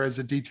was there as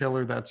a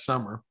detailer that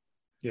summer.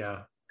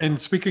 Yeah.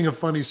 And speaking of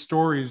funny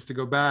stories, to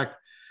go back,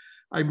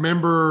 I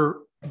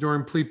remember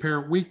during Plebe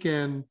Parent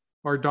Weekend,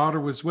 our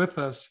daughter was with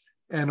us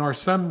and our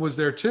son was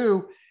there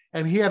too.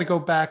 And he had to go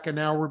back an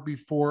hour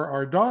before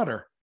our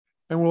daughter.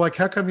 And we're like,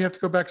 how come you have to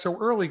go back so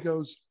early? He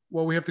goes,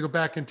 well, we have to go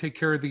back and take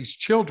care of these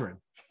children.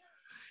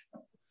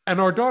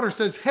 And our daughter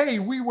says, hey,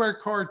 we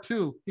work hard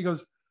too. He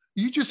goes,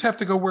 you just have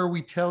to go where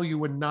we tell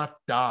you and not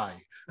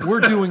die.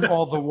 We're doing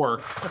all the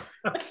work.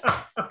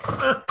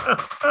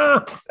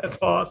 That's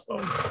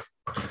awesome.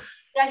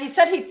 Yeah, he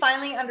said he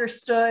finally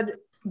understood,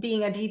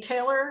 being a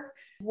detailer,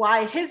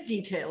 why his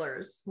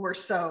detailers were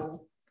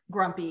so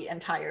grumpy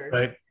and tired.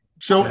 Right.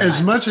 So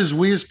as much as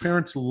we as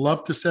parents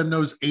love to send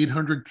those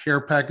 800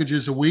 care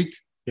packages a week,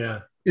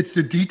 it's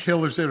the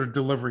detailers that are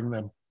delivering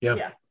them.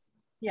 Yeah,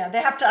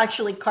 they have to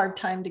actually carve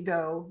time to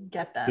go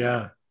get them.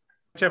 Yeah.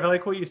 Jeff, I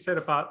like what you said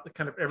about the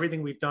kind of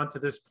everything we've done to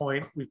this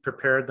point. We've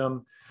prepared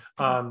them.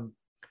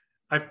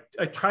 I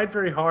tried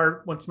very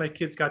hard once my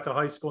kids got to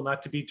high school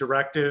not to be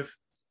directive,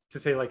 to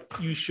say like,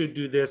 you should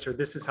do this, or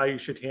this is how you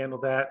should handle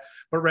that,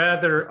 but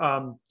rather,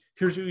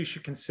 here's what you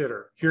should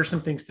consider. Here's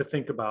some things to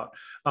think about.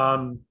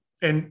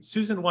 And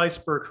Susan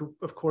Weisberg, who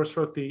of course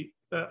wrote the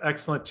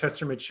excellent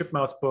Chestermere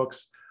Chipmouse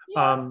books,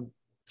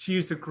 she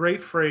used a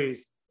great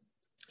phrase.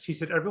 She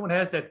said, everyone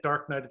has that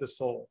dark night of the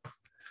soul.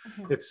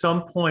 At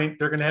some point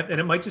they're going to have, and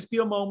it might just be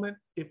a moment,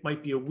 it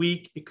might be a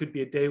week, it could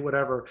be a day,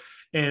 whatever.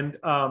 And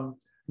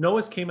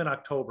Noah's came in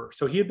October.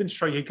 So he had been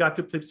struggling. He got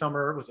through plebe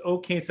summer. It was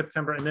okay in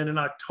September. And then in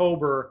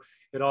October,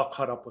 it all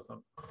caught up with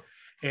him.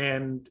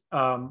 And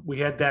we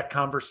had that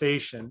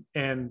conversation.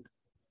 And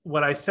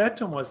what I said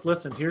to him was,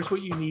 listen, here's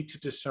what you need to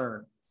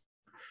discern.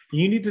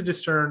 You need to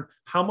discern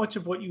how much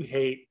of what you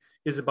hate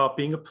is about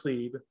being a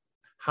plebe,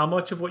 how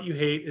much of what you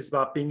hate is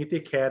about being at the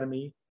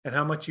academy, and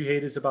how much you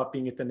hate is about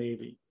being at the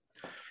Navy.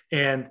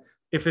 And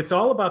if it's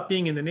all about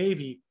being in the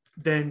Navy,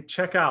 then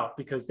check out,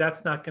 because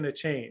that's not going to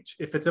change.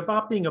 If it's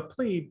about being a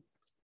plebe,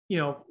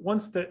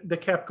 once the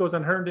cap goes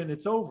on Herndon,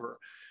 it's over.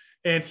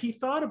 And he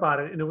thought about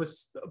it. And it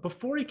was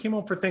before he came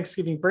home for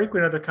Thanksgiving break, we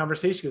had another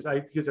conversation.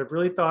 He goes, I've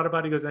really thought about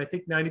it. He goes, and I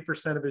think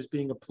 90% of it is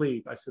being a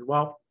plebe. I said,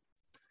 well,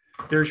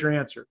 there's your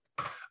answer.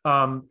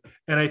 And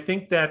I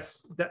think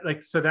that's that,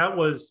 like, so that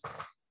was,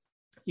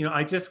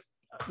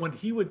 when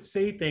he would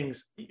say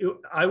things,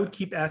 I would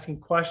keep asking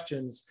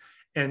questions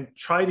and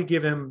try to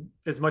give him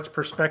as much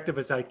perspective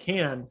as I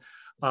can,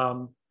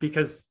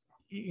 because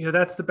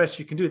that's the best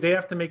you can do. They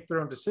have to make their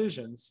own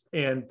decisions,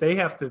 and they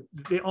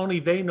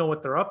know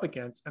what they're up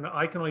against, and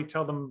I can only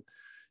tell them,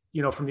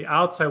 from the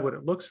outside what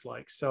it looks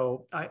like.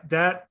 So I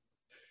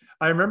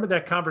remember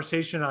that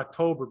conversation in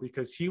October,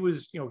 because he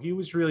was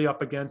really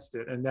up against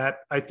it, and that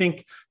I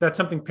think that's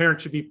something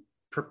parents should be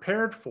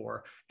prepared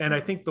for. And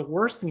I think the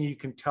worst thing you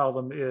can tell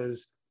them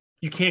is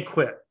you can't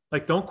quit.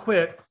 Like, don't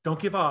quit, don't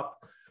give up.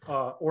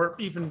 Or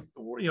even,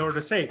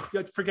 to say,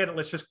 forget it,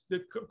 let's just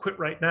quit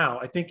right now.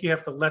 I think you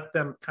have to let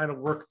them kind of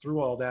work through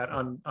all that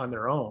on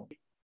their own.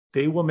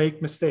 they will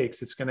make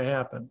mistakes. It's going to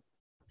happen.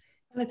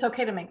 And it's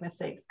okay to make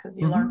mistakes because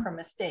you learn from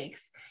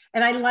mistakes.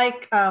 And I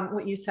like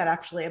what you said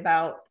actually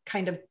about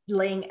kind of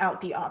laying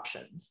out the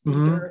options.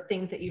 These are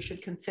things that you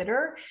should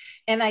consider.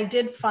 And I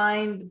did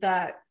find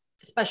that,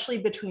 especially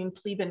between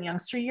plebe and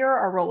youngster year,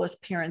 our role as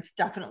parents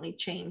definitely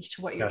changed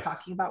to what you're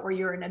talking about, where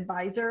you're an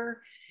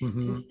advisor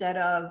instead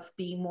of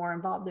being more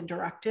involved in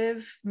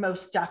directive.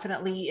 Most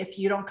definitely, if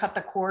you don't cut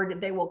the cord,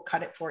 they will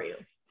cut it for you.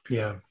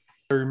 Yeah.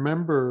 I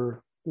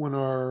remember when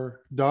our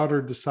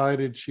daughter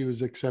decided she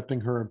was accepting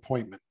her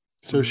appointment.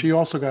 So she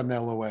also got an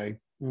LOA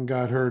and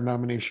got her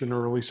nomination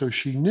early. So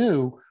she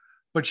knew,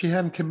 but she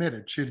hadn't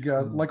committed. She'd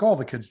got, like all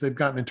the kids, they've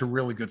gotten into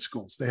really good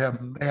schools. They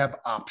have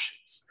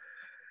options.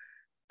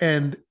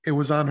 And it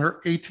was on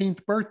her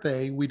 18th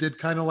birthday. We did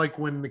kind of like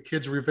when the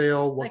kids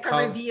reveal what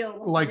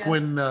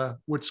when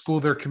what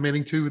school they're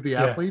committing to, the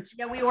athletes.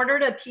 Yeah, we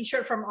ordered a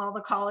t-shirt from all the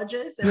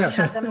colleges and we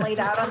had them laid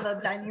out on the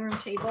dining room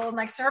table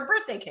next to her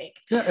birthday cake.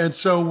 Yeah, and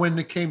so when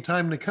it came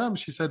time to come,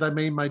 she said, I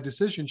made my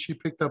decision. She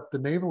picked up the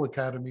Naval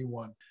Academy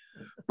one.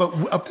 But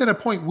up to that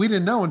point, we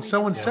didn't know. And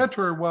someone said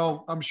to her,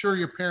 well, I'm sure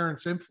your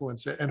parents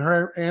influenced it. And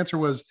her answer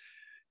was,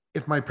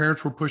 if my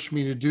parents were pushing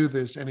me to do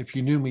this, and if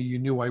you knew me, you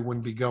knew I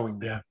wouldn't be going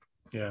there.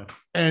 Yeah.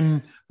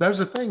 And that was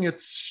the thing.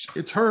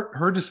 It's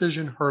her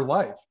decision, her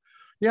life.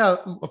 Yeah,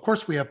 of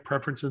course we have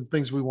preference and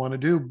things we want to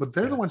do, but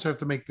they're the ones who have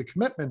to make the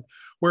commitment.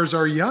 Whereas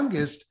our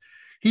youngest,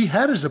 he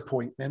had his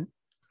appointment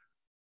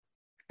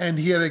and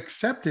he had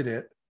accepted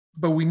it,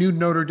 but we knew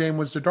Notre Dame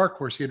was the dark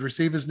horse. He had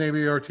received his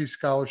Navy RT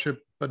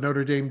scholarship, but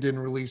Notre Dame didn't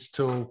release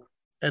till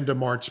end of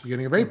March,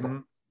 beginning of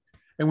April.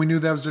 And we knew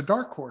that was a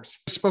dark horse.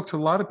 He spoke to a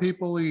lot of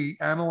people. He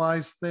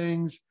analyzed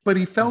things, but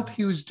he felt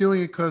he was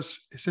doing it because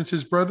since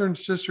his brother and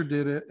sister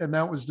did it, and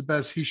that was the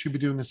best, he should be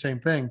doing the same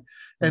thing.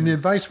 And the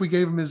advice we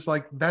gave him is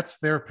like, that's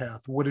their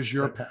path. What is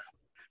your path?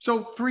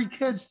 So 3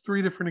 kids,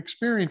 3 different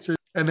experiences,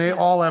 and they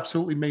all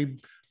absolutely made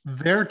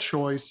their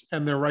choice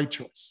and their right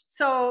choice.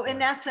 So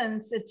in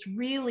essence, it's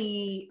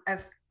really,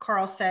 as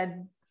Carl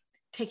said,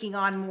 taking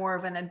on more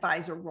of an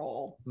advisor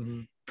role,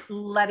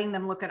 letting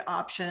them look at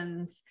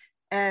options.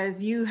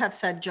 As you have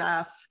said,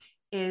 Jeff,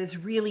 is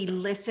really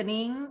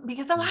listening,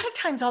 because a lot of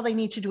times all they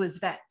need to do is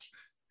vent,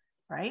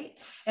 right?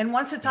 And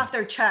once it's off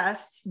their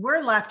chest,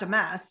 we're left a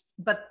mess,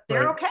 but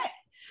they're okay.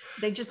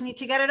 They just need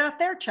to get it off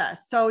their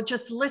chest. So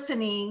just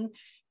listening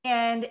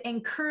and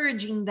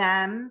encouraging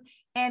them,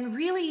 and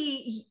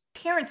really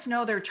parents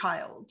know their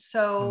child.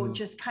 So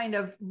just kind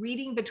of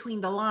reading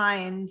between the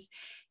lines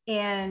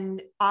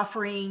and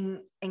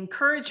offering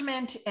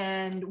encouragement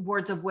and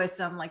words of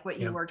wisdom, like what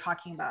you were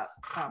talking about.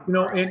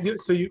 And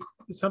so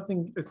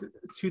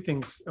two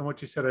things on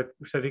what you said,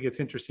 which I think it's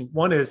interesting.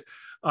 One is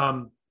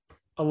a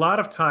lot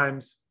of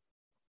times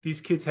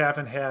these kids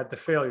haven't had the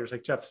failures,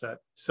 like Jeff said.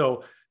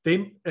 So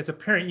they, as a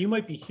parent, you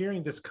might be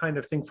hearing this kind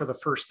of thing for the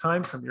first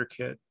time from your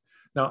kid.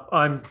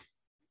 Now,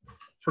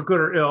 for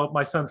good or ill,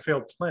 my son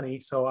failed plenty,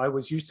 so I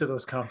was used to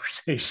those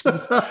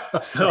conversations. But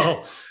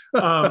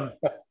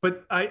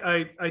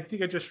I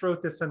think I just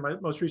wrote this in my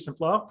most recent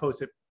blog post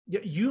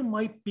that you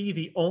might be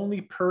the only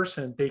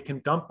person they can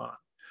dump on,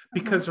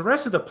 because the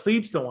rest of the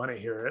plebes don't want to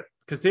hear it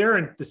because they're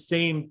in the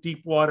same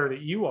deep water that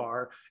you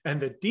are,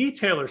 and the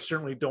detailers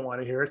certainly don't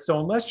want to hear it.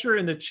 So unless you're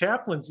in the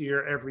chaplain's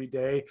ear every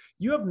day,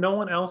 you have no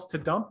one else to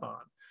dump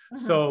on.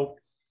 So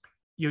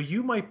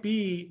you might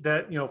be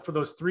that, for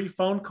those 3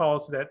 phone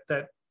calls that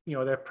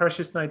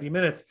precious 90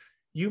 minutes,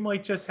 you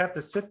might just have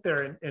to sit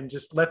there and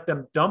just let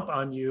them dump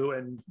on you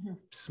and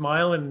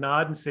smile and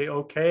nod and say,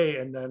 okay.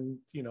 And then,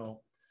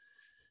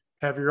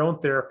 have your own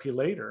therapy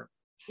later.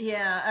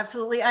 Yeah,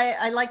 absolutely.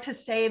 I like to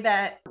say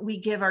that we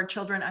give our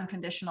children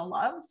unconditional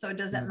love. So it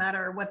doesn't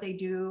matter what they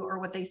do or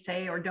what they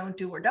say or don't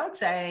do or don't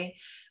say,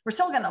 we're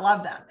still going to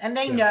love them. And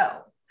they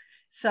know.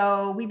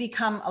 So we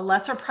become a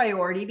lesser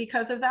priority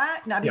because of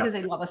that, not because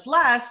they love us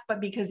less,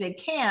 but because they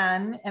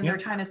can, and their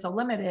time is so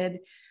limited.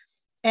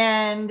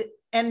 And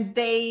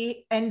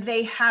they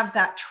have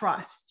that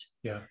trust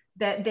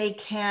that they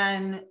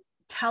can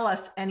tell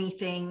us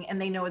anything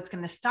and they know it's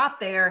going to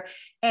stop there.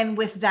 And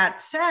with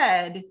that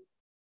said,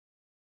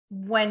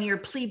 when your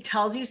plebe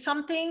tells you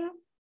something,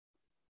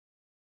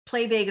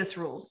 play Vegas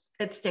rules.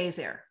 It stays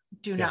there.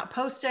 Do not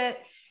post it.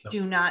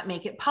 Do not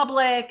make it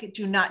public.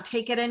 Do not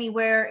take it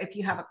anywhere. If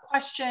you have a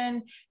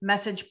question,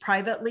 message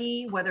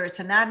privately, whether it's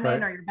an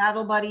admin or your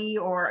battle buddy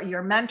or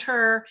your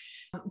mentor,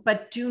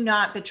 but do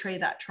not betray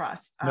that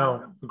trust.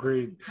 No,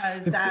 agreed.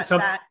 Because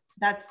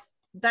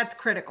that's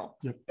critical.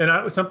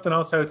 And something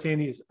else I would say,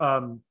 Andy, is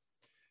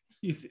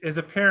as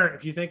a parent,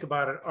 if you think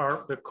about it,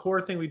 the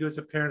core thing we do as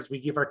a parent is we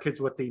give our kids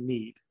what they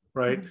need,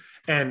 right?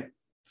 And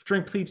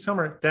during plebe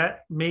summer,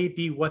 that may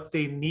be what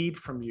they need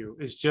from you,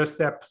 is just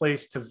that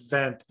place to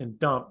vent and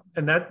dump.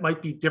 And that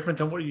might be different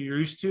than what you're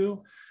used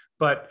to.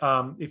 But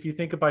if you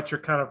think about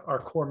our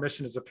core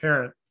mission as a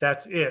parent,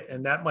 that's it.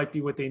 And that might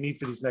be what they need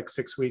for these next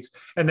 6 weeks.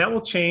 And that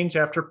will change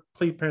after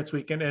plebe parents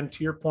weekend. And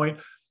to your point,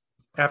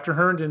 after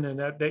Herndon and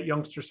that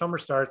youngster summer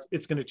starts,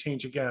 it's going to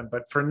change again.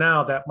 But for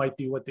now, that might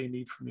be what they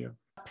need from you.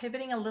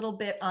 Pivoting a little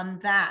bit on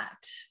that.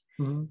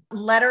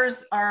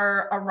 Letters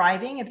are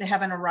arriving if they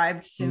haven't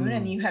arrived soon.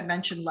 And you had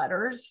mentioned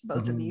letters,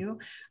 both of you.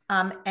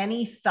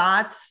 Any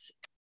thoughts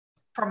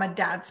from a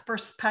dad's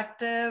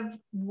perspective,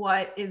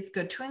 what is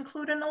good to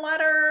include in a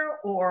letter,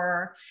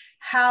 or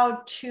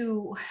how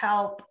to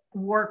help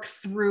work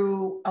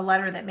through a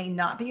letter that may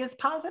not be as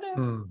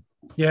positive?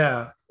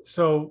 Yeah.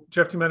 So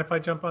Jeff, do you mind if I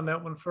jump on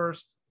that one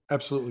first?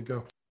 Absolutely,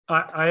 go.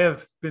 I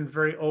have been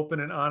very open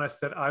and honest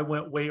that I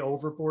went way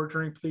overboard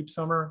during plebe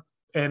summer,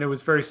 and it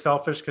was very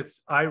selfish because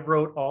I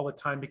wrote all the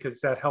time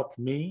because that helped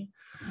me.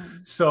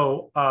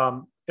 So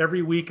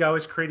every week I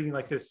was creating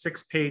like this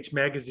 6-page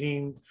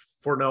magazine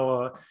for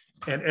Noah,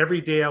 and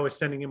every day I was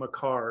sending him a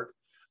card.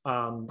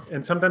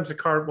 And sometimes the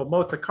card, well,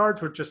 most of the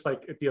cards were just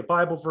like, it'd be a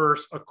Bible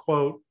verse, a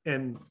quote,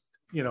 and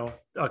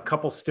a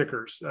couple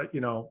stickers,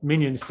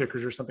 Minion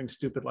stickers or something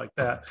stupid like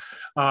that.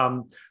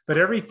 But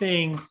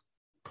everything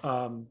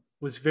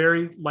was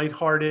very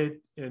lighthearted,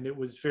 and it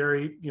was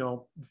very,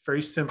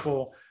 very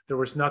simple. There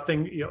was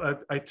nothing,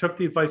 I took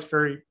the advice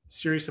very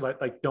serious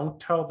about, like, don't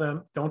tell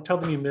them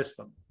you miss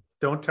them.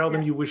 Don't tell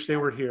them you wish they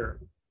were here.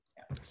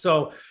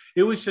 So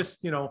it was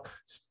just,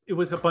 it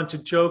was a bunch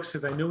of jokes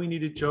because I knew we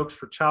needed jokes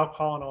for chow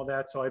call and all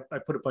that. So I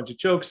put a bunch of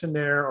jokes in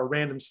there, or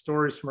random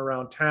stories from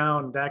around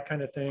town, that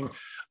kind of thing.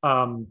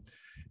 And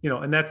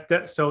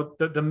so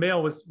the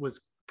mail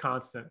was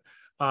constant.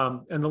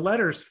 And the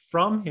letters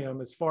from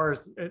him, as far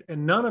as,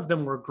 and none of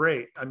them were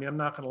great. I mean, I'm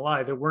not going to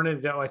lie. There weren't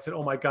any that I said,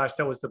 oh my gosh,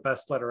 that was the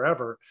best letter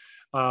ever.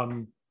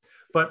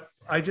 But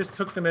I just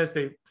took them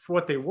for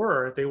what they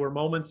were. They were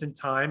moments in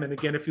time. And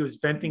again, if he was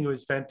venting, he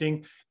was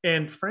venting.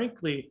 And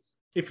frankly,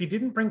 if he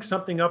didn't bring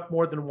something up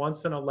more than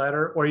once in a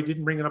letter, or he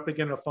didn't bring it up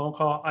again in a phone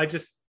call, I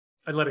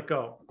let it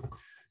go.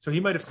 So he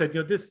might've said,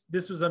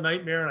 this was a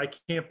nightmare, and I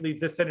can't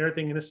believe this and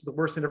everything, and this is the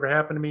worst thing that ever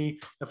happened to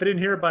me. If I didn't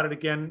hear about it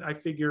again, I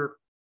figure,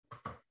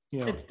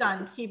 it's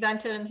done. He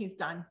vented and he's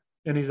done.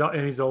 And he's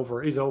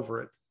over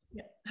it.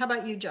 Yeah. How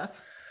about you, Jeff?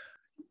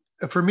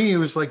 For me, it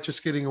was like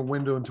just getting a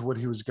window into what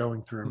he was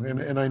going through.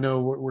 And I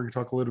know we're going to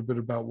talk a little bit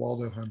about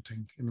Waldo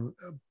hunting,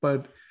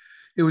 but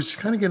it was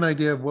kind of get an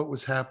idea of what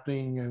was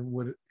happening and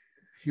what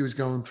he was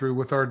going through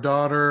with our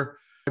daughter.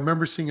 I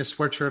remember seeing a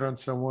sweatshirt on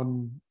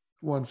someone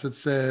once that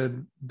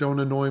said, "Don't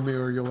annoy me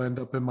or you'll end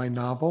up in my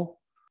novel."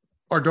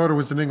 Our daughter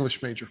was an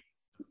English major.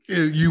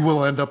 You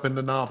will end up in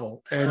the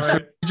novel. And so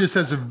she just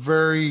has a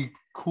very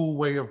cool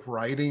way of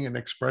writing and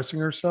expressing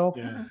herself.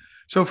 Yeah.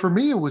 So for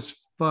me, it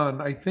was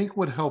fun. I think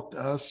what helped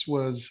us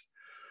was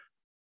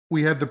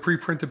we had the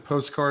pre-printed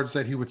postcards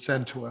that he would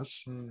send to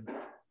us.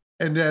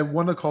 And at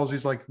one of the calls,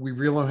 he's like, we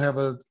really don't have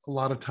a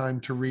lot of time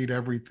to read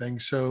everything.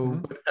 So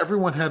but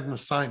everyone had an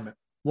assignment.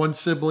 One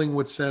sibling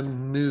would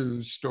send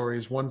news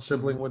stories. One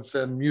sibling would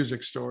send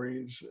music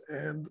stories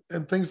and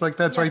things like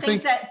that. So I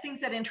think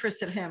things that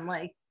interested him,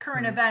 like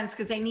current events,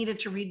 because they needed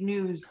to read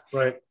news,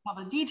 right? All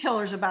the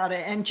detailers about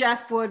it. And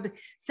Jeff would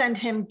send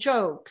him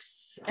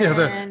jokes.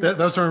 Yeah,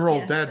 those are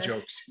old dad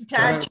jokes.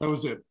 That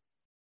was it.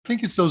 I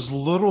think it's those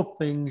little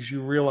things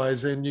you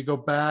realize, and you go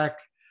back.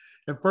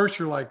 And first,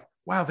 you're like,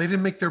 wow, they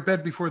didn't make their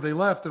bed before they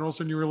left. And all of a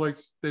sudden you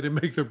realize they didn't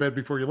make their bed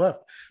before you left.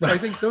 But I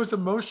think those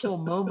emotional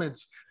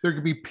moments, there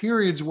could be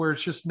periods where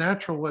it's just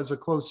natural as a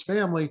close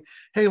family.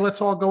 Hey,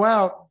 let's all go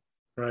out.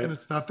 Right. And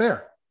it's not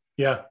there.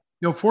 Yeah.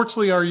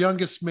 Fortunately, our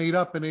youngest made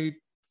up and ate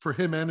for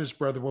him and his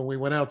brother when we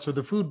went out. So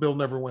the food bill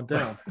never went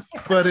down.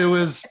 but it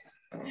was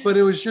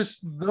just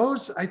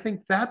those, I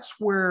think that's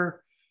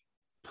where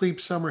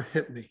plebe summer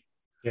hit me.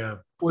 Yeah.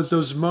 Was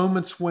those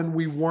moments when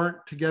we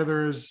weren't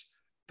together as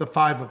the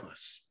 5 of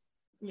us.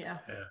 Yeah.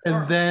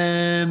 And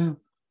then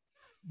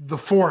the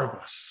 4 of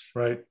us.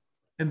 Right.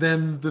 And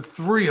then the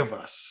 3 of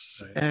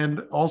us. Right. And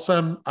all of a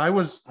sudden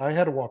I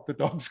had to walk the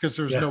dogs because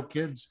there was no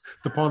kids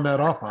to pawn that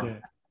off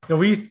on. Yeah.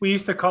 We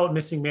used to call it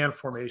missing man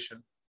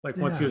formation. Like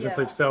once he was in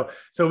plebe. So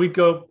we'd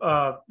go,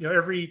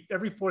 every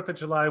 4th of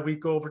July,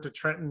 we'd go over to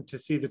Trenton to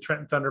see the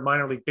Trenton Thunder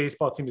minor league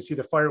baseball team, to see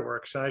the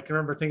fireworks. And I can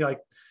remember thinking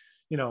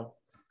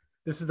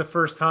this is the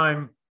first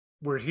time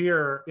we're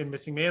here in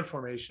missing man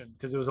formation,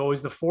 because it was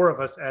always the 4 of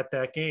us at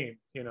that game,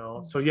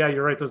 So yeah,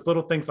 you're right. Those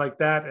little things like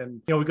that.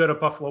 And, we go to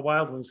Buffalo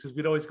Wild Wings because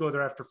we'd always go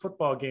there after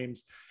football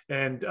games.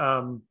 And,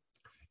 Noah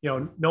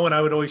and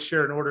I would always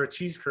share an order of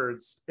cheese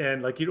curds,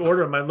 and like you'd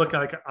order them. I look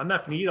like, I'm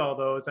not going to eat all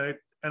those.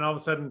 And all of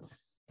a sudden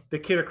the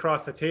kid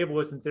across the table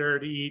isn't there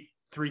to eat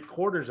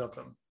 3/4 of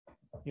them,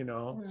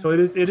 So it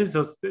is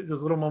those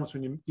little moments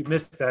when you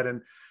miss that.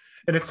 And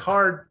it's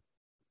hard,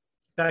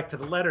 back to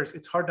the letters,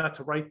 it's hard not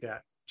to write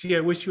that. Gee, I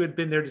wish you had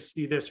been there to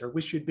see this, or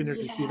wish you'd been there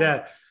to see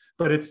that.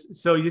 But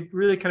so you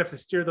really kind of have to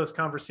steer those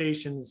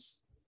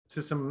conversations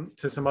to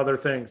some other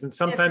things. And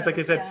sometimes, like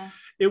I said,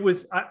 it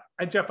was,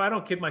 Jeff, I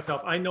don't kid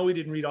myself. I know he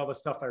didn't read all the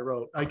stuff I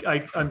wrote.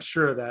 I'm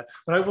sure of that.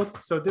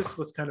 But so this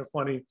was kind of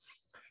funny.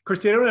 Of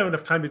course, they don't have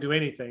enough time to do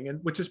anything, and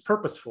which is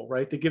purposeful,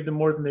 right? They give them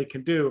more than they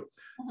can do.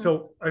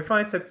 So I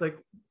find that, like,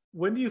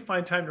 when do you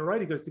find time to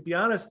write? He goes, to be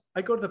honest,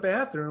 I go to the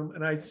bathroom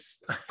and I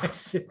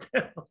sit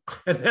down,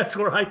 and that's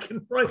where I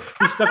can write.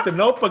 He stuck the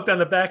notebook down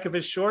the back of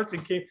his shorts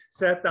and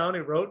sat down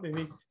and wrote.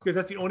 And because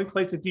that's the only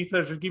place the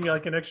detailers would give me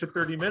like an extra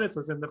 30 minutes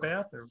was in the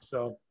bathroom.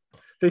 So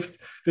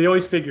they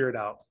always figure it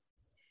out.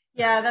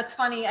 Yeah, that's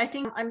funny. I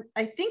think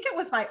it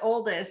was my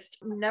oldest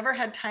never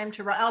had time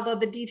to write, although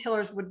the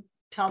detailers would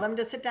tell them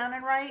to sit down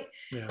and write.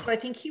 Yeah. So I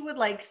think he would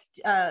like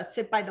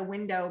sit by the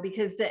window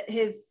because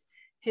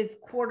his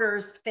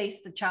quarters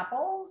faced the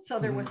chapel. So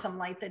there was some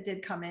light that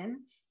did come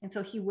in. And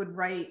so he would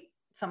write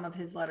some of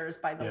his letters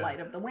by the light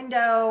of the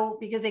window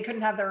because they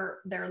couldn't have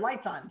their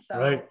lights on. So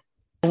right.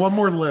 One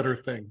more letter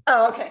thing.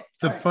 Oh, okay.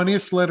 The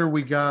funniest letter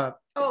we got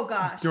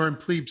during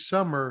plebe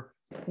summer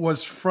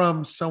was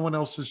from someone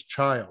else's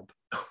child.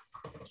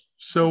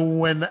 So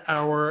when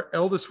our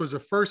eldest was a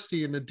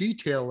firstie and a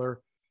detailer,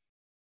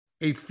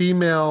 a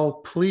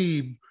female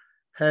plebe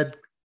had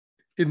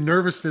in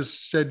nervousness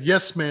said,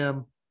 "Yes,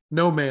 ma'am,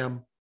 no,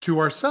 ma'am," to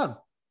our son.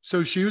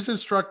 So she was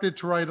instructed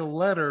to write a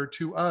letter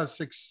to us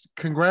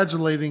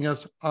congratulating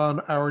us on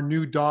our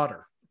new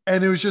daughter.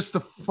 And it was just the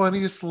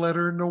funniest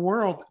letter in the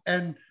world.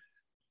 And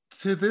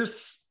to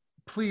this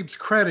plebe's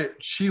credit,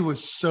 she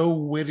was so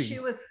witty. She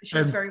was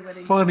very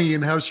witty. Funny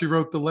in how she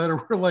wrote the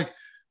letter. We're like,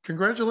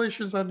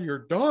 "Congratulations on your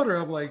daughter."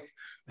 I'm like,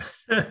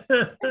 yeah,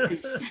 and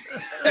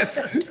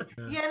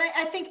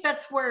I think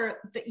that's where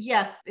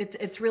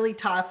it's really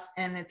tough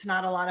and it's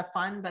not a lot of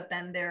fun, but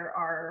then there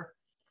are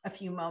a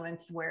few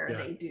moments where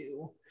they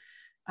do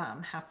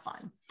have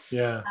fun.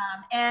 Yeah.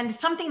 And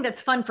something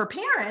that's fun for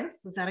parents,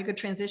 was that a good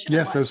transition?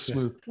 Yes, that was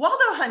smooth.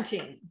 Waldo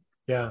hunting.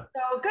 Yeah.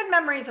 So good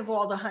memories of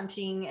Waldo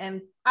hunting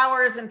and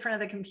hours in front of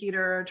the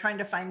computer trying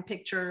to find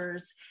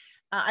pictures.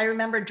 I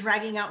remember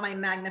dragging out my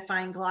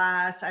magnifying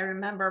glass. I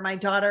remember my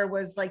daughter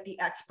was like the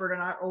expert on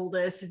our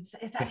oldest.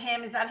 Is that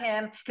him? Is that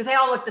him? Because they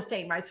all look the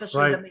same, right?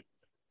 Especially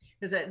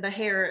because the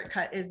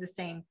haircut is the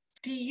same.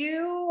 Do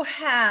you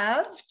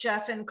have,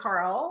 Jeff and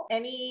Carl,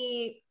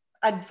 any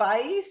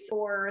advice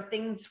or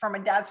things from a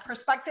dad's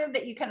perspective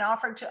that you can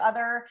offer to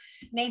other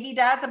Navy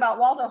dads about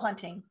Waldo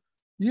hunting?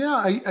 Yeah,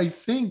 I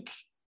think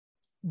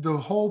the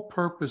whole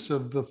purpose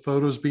of the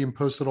photos being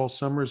posted all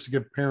summer is to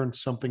give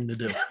parents something to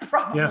do.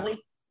 Probably. Yeah,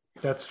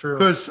 that's true.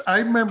 Because I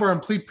remember on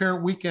Plebe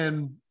Parent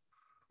Weekend,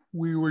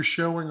 we were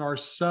showing our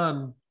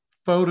son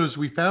photos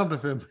we found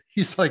of him.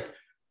 He's like,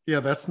 "Yeah,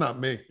 that's not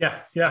me."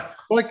 Yeah.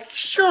 Like,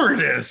 "Sure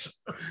it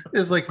is."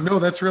 It's like, "No,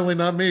 that's really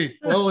not me."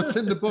 "Well, it's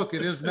in the book.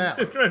 It is now."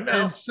 Right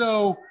now. And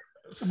so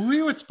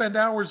we would spend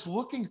hours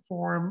looking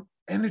for him.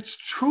 And it's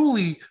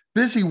truly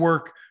busy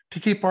work to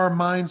keep our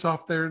minds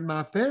off there and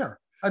not there.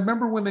 I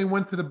remember when they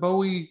went to the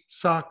Bowie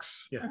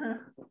Sox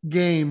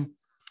game,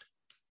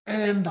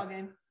 and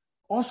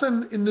all of a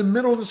sudden in the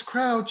middle of this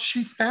crowd,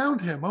 she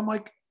found him. I'm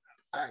like,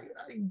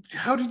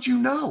 how did you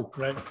know?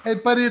 Right.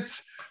 But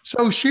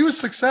so she was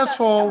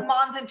successful.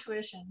 Mom's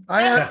intuition.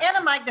 And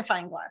a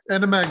magnifying glass.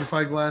 And a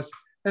magnifying glass.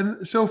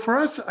 And so for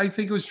us, I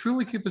think it was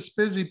truly keep us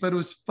busy, but it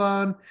was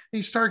fun. And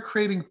you start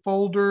creating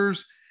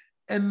folders.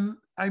 And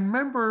I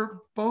remember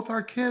both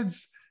our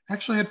kids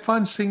actually had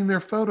fun seeing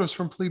their photos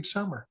from Plebe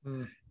Summer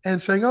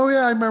and saying, "Oh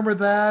yeah, I remember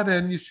that."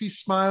 And you see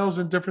smiles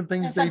and different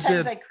things they did.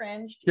 Sometimes I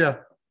cringed. Yeah.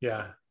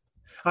 Yeah.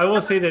 I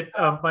will say that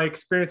my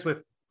experience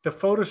with the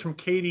photos from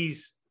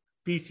Katie's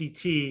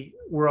BCT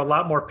were a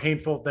lot more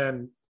painful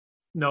than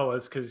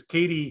Noah's, because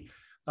Katie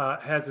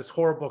has this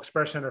horrible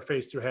expression on her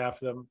face through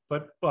half of them.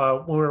 But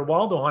when we were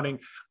Waldo hunting,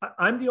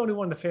 I'm the only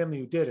one in the family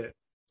who did it.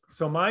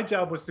 So my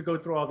job was to go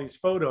through all these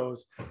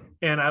photos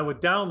and I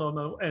would download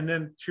them. And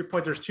then to your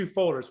point, there's two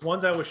folders,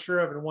 ones I was sure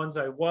of and ones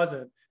I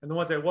wasn't. And the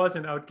ones I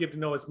wasn't, I would give to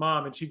Noah's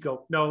mom and she'd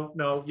go,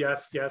 "No,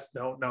 yes,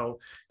 no.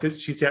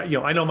 Because she said,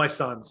 I know my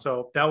son."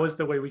 So that was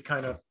the way we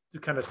kind of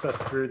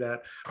suss through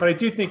that. But I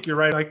do think you're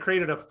right. I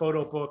created a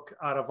photo book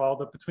out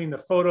of between the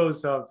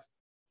photos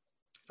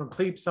from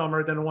Plebe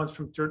Summer, then the ones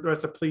from the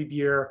rest of Plebe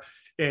year,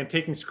 and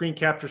taking screen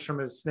captures from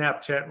his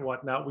Snapchat and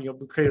whatnot. We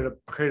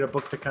created a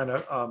book to kind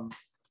of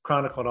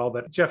chronicle it all.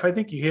 But Jeff, I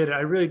think you hit it. I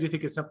really do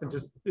think it's something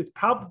it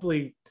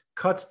probably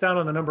cuts down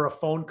on the number of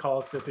phone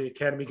calls that the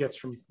Academy gets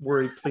from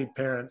worried Plebe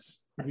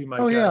parents, would be my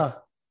guess.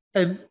 Yeah.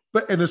 And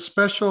a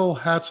special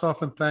hats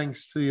off and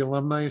thanks to the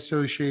Alumni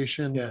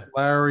Association,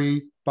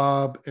 Larry,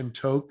 Bob, and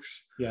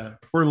Tokes. Yeah.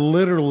 We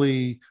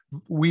lived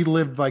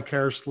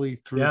vicariously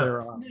through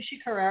their eyes.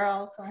 Nushi Carrera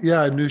also.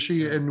 Yeah,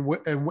 Nushi and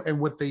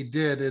what they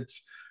did.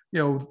 It's,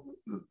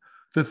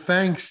 the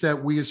thanks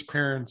that we as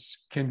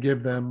parents can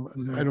give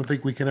them. I don't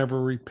think we can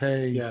ever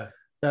repay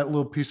that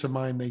little peace of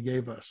mind they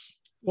gave us.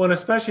 Well, and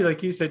especially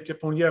like you said,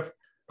 when you have,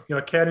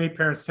 Academy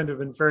parents tend to have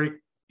been very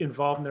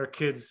involved in their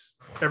kids,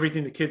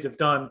 everything the kids have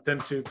done, than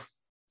to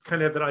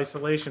kind of have that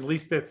isolation. At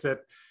least it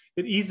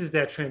eases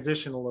that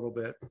transition a little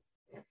bit.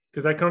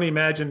 Because I can only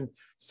imagine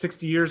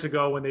 60 years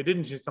ago when they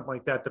didn't do something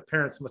like that, the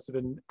parents must have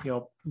been,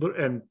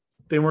 and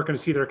they weren't going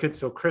to see their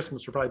kids till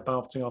Christmas, were probably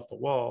bouncing off the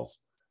walls.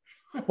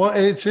 Well,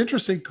 it's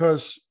interesting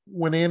because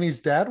when Annie's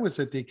dad was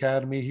at the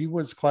Academy, he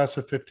was class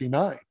of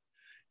 59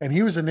 and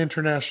he was an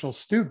international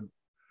student.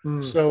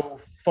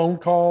 So phone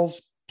calls,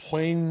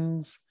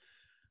 planes.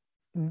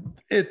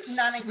 It was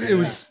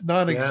Non-existent.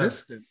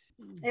 non-existent.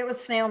 It was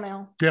snail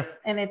mail. Yeah.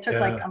 And it took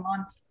like a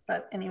month.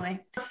 But anyway,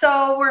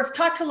 so we've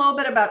talked a little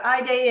bit about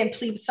I-Day and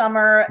Plebe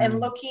Summer and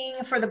looking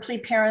for the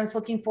Plebe parents,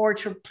 looking forward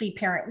to Plebe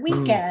Parent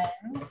Weekend.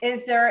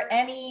 Is there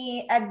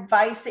any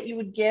advice that you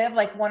would give,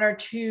 like one or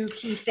two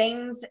key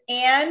things?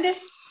 And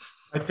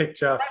I think,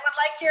 Jeff, I would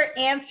like your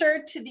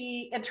answer to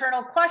the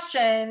eternal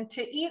question,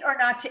 to eat or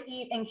not to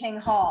eat in King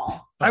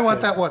Hall. Okay. I want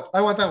that one.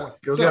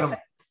 Go get them.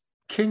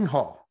 King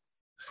Hall.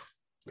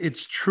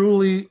 It's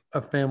truly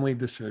a family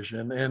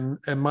decision.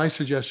 And my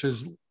suggestion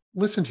is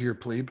listen to your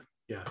plebe.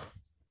 Yeah.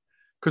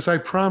 Because I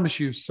promise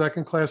you,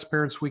 second class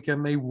parents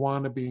weekend, they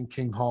want to be in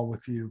King Hall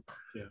with you.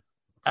 Yeah.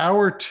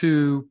 Our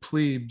two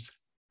plebes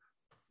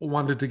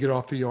wanted to get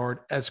off the yard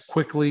as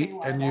quickly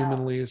and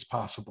humanly as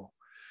possible.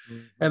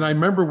 Mm-hmm. And I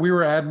remember we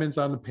were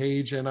admins on the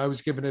page and I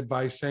was giving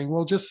advice saying,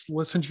 well, just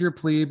listen to your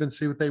plebe and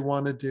see what they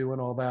want to do and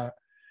all that.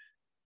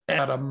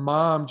 And a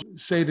mom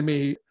say to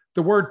me,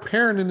 the word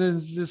parenting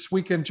is this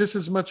weekend just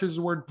as much as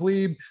the word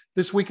plebe.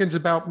 This weekend's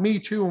about me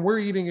too, and we're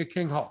eating at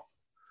King Hall.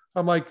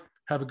 I'm like,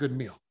 have a good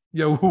meal.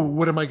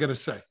 What am I going to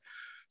say?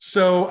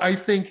 So I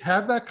think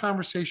have that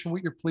conversation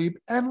with your plebe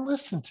and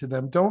listen to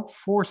them. Don't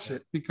force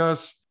it,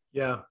 because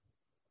you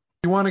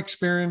want to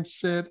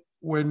experience it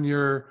when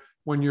you're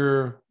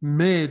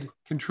mid,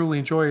 can truly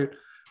enjoy it.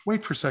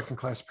 Wait for second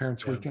class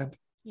parents weekend.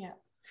 Yeah.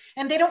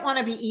 And they don't want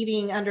to be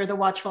eating under the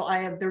watchful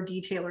eye of their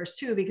detailers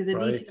too, because the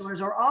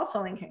detailers are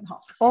also in King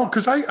Hall. So. Oh,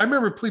 because I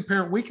remember Plebe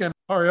Parent Weekend,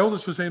 our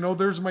eldest was saying, oh,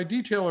 there's my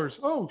detailers.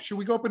 Oh, should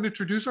we go up and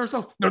introduce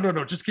ourselves? No,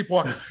 just keep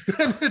walking.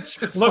 And it's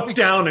just look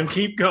down and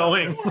keep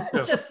going.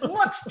 Yeah, just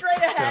look straight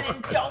ahead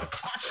and don't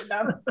talk to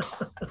them.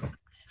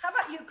 How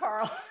about you,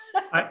 Carl?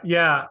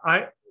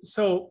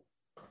 So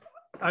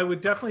I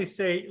would definitely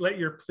say let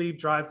your plebe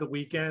drive the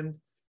weekend.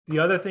 The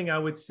other thing I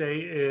would say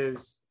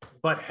is,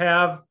 but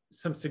have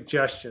some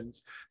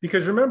suggestions,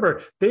 because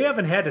remember, they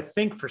haven't had to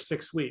think for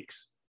 6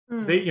 weeks.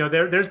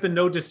 There's been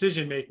no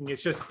decision making.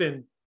 It's just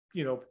been,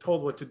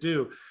 told what to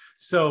do.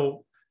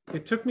 So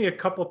it took me a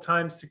couple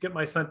times to get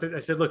my son to, I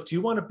said, look, do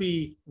you want to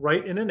be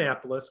right in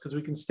Annapolis? Because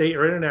we can stay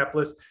right in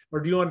Annapolis, or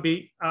do you want to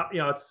be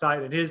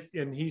outside?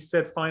 And he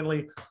said,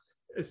 finally,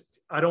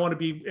 I don't want to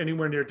be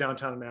anywhere near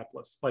downtown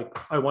Annapolis. Like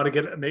I want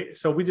to get,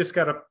 so we just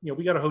got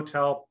we got a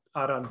hotel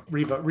out on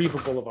Riva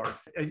Boulevard.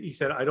 He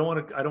said, I don't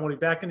want to be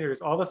back in there.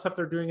 Because all the stuff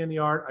they're doing in the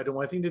art, I don't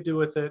want anything to do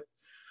with it.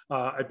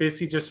 I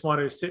basically just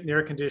want to sit in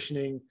air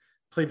conditioning,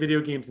 play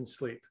video games and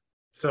sleep.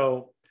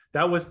 So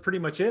that was pretty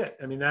much it.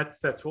 I mean,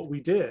 that's what we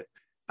did.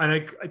 And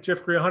I Jeff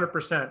agree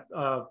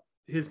 100%.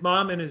 His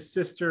mom and his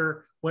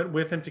sister went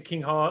with him to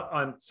King Hall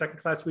on second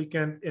class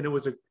weekend. And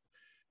it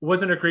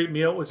wasn't a great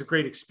meal. It was a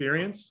great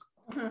experience.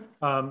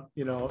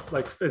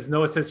 Like as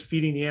Noah says,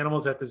 feeding the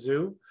animals at the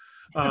zoo.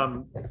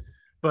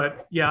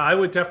 But yeah, I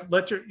would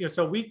definitely let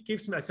so we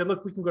gave I said,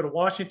 look, we can go to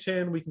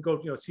Washington, we can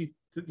go, see,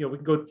 we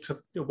can go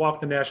to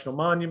walk the National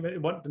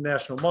Monument, the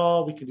National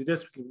Mall, we can do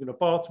this, we can go to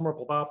Baltimore,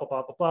 blah, blah, blah,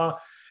 blah, blah, blah.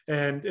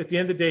 And at the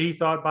end of the day, he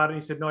thought about it.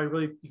 And he said, no,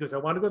 he goes, I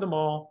want to go to the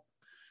mall.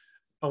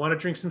 I want to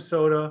drink some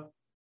soda.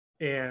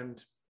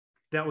 And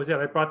that was it.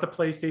 I brought the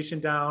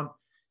PlayStation down.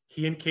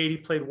 He and Katie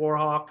played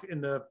Warhawk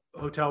in the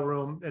hotel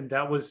room. And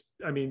that was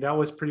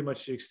pretty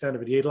much the extent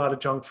of it. He ate a lot of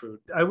junk food.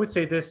 I would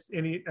say this,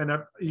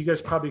 you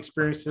guys probably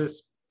experienced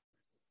this,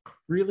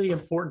 really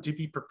important to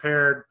be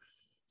prepared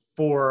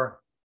for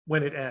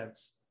when it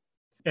ends.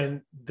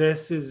 And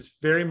this is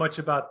very much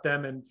about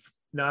them and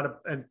not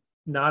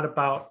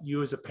about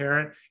you as a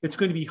parent. It's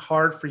going to be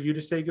hard for you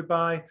to say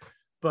goodbye.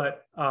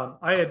 But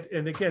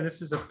and again,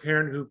 this is a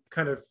parent who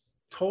kind of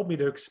told me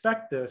to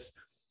expect this.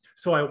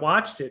 So I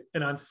watched it.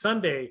 And on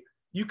Sunday,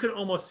 you could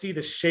almost see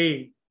the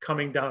shade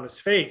coming down his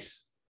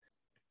face.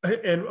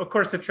 And of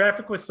course, the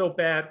traffic was so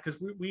bad because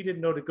we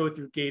didn't know to go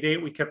through gate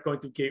 8. We kept going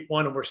through gate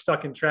 1 and we're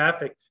stuck in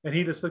traffic. And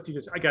he just looked, he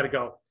goes, I got to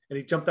go. And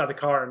he jumped out of the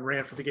car and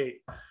ran for the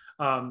gate.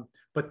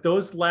 But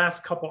those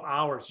last couple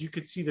hours, you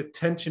could see the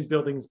tension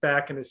buildings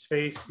back in his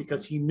face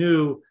because he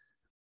knew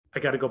I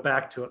got to go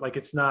back to it. Like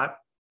it's not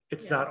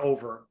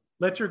over.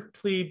 Let your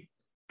plebe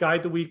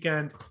guide the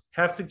weekend,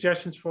 have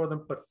suggestions for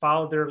them, but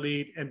follow their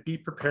lead and be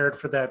prepared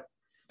for that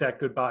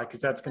goodbye,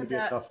 because that's going to be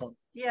a tough one.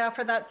 Yeah,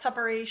 for that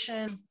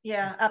separation.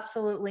 Yeah,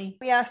 absolutely.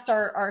 We asked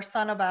our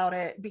son about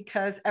it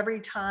because every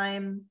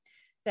time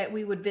that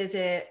we would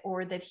visit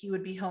or that he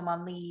would be home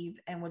on leave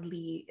and would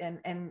leave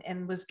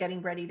and was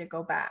getting ready to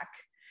go back,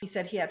 he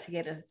said he had to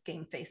get his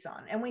game face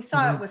on. And we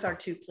saw it with our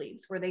two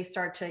plebes where they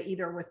start to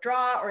either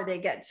withdraw or they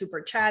get super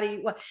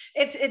chatty. Well,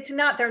 it's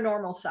not their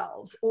normal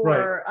selves,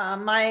 or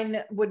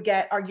mine would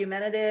get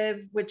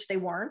argumentative, which they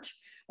weren't,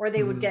 or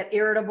they would get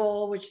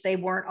irritable, which they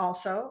weren't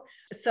also.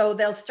 So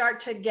they'll start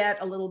to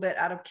get a little bit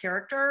out of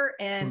character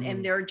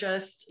and they're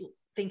just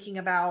thinking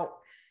about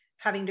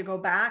having to go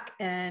back,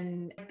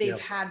 and they've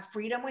had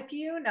freedom with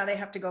you. Now they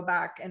have to go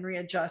back and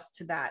readjust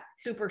to that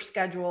super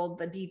scheduled,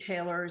 the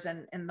detailers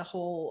and the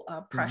whole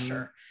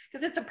pressure,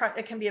 because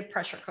it can be a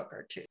pressure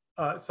cooker too.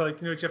 So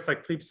Jeff,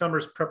 like Plebe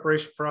Summer's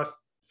preparation for us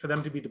for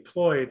them to be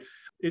deployed,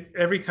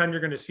 every time you're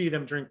going to see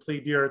them during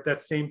plebe year,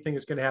 that same thing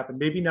is going to happen.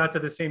 Maybe not to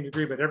the same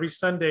degree, but every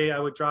Sunday I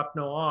would drop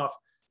Noah off.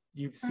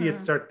 You'd see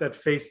that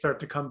face start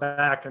to come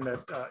back, and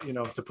that,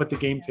 to put the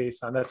game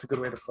face on. That's a good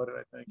way to put it,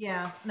 I think.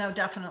 Yeah, no,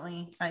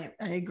 definitely. I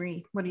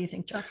agree. What do you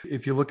think, Chuck?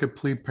 If you look at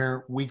plebe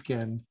parent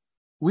weekend,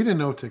 we didn't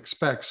know what to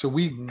expect. So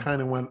we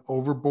kind of went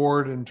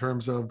overboard in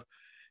terms of,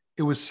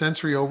 it was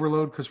sensory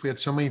overload because we had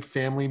so many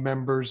family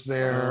members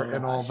there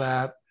and all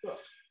that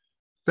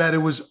it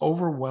was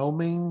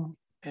overwhelming.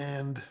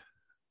 And,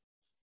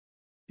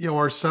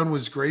 our son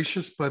was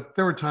gracious, but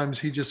there were times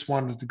he just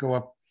wanted to go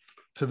up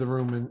to the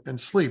room and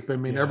sleep. I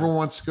mean, everyone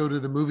wants to go to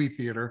the movie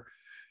theater.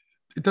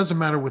 It doesn't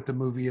matter what the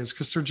movie is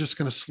because they're just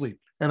going to sleep.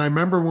 And I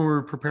remember when we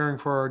were preparing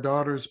for our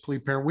daughter's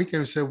plebe parent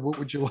weekend, we said, what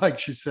would you like?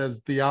 She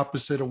says, the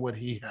opposite of what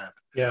he had.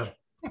 Yeah.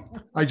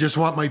 I just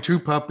want my 2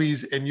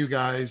 puppies and you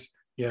guys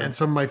and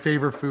some of my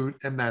favorite food,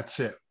 and that's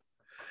it.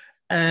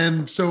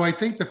 And so I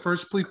think the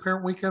first plebe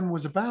parent weekend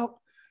was about,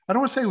 I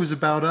don't want to say it was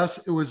about us.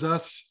 It was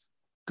us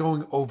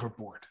going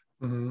overboard.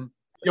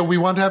 Mm-hmm. We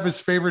want to have his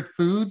favorite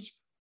foods,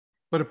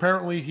 but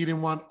apparently he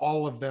didn't want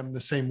all of them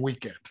the same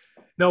weekend.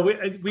 No,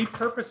 we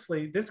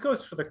purposely, this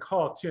goes for the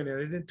call too. And I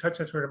didn't touch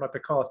on this about the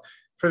calls.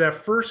 For that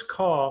first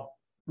call,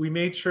 we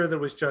made sure that it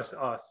was just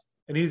us.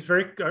 And he's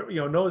very,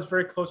 Noah's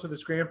very close with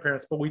his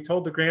grandparents, but we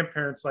told the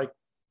grandparents, like,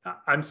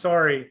 I'm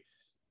sorry,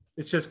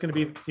 it's just going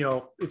to be,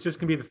 it's just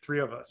going to be the 3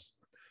 of us.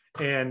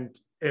 And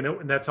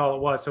that's all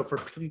it was. So for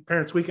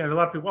parents weekend, a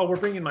lot of people, we're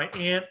bringing my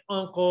aunt,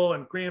 uncle,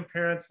 and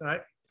grandparents. And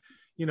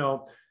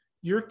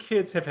your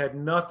kids have had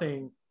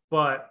nothing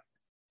but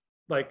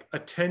like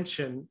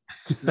attention,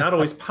 not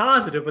always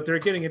positive, but they're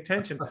getting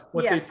attention.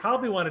 What they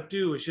probably want to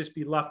do is just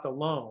be left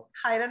alone.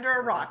 Hide under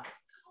a rock.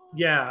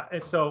 Yeah.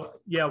 And so,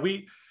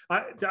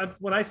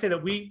 when I say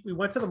that we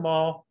went to the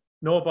mall,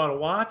 Noah bought a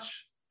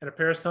watch and a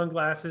pair of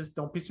sunglasses.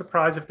 Don't be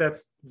surprised if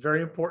that's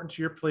very important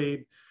to your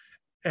plebe.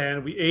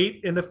 And we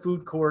ate in the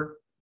food court.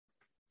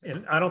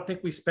 And I don't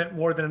think we spent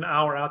more than an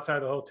hour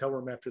outside the hotel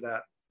room after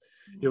that.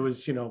 It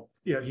was,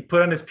 he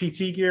put on his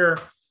PT gear,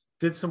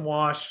 did some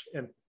wash,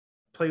 and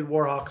played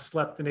Warhawk,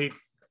 slept, and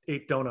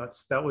ate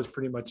donuts. That was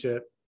pretty much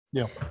it.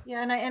 Yeah.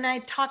 Yeah. And I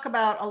talk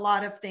about a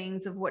lot of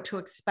things of what to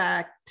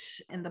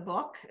expect in the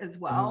book as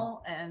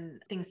well,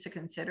 and things to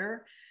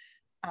consider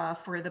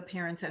for the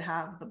parents that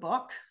have the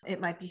book. It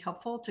might be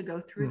helpful to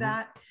go through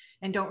that.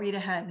 And don't read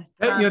ahead.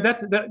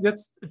 That's.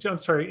 I'm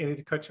sorry, Annie,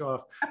 to cut you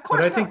off. Of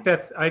course, but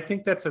I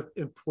think that's an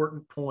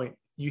important point.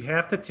 You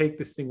have to take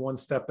this thing one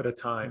step at a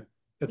time.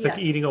 It's like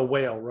eating a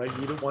whale, right?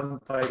 You eat it one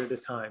bite at a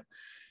time.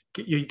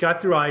 You got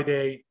through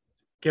I-Day,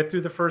 get through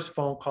the first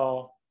phone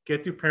call,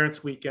 get through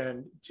Parents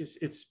Weekend. Just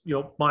it's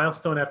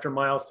milestone after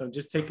milestone.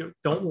 Just take it.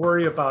 Don't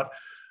worry about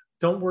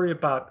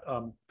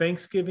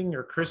Thanksgiving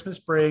or Christmas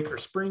break or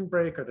spring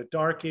break or the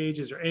dark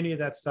ages or any of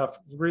that stuff.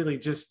 Really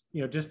just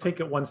take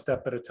it one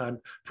step at a time.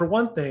 For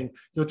one thing,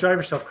 you'll drive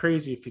yourself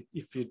crazy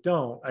if you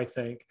don't, I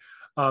think.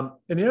 And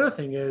the other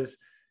thing is,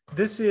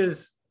 this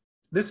is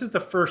the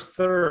first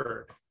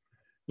third.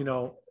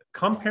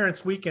 Come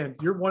Parents Weekend,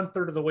 you're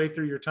 1/3 of the way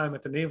through your time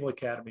at the Naval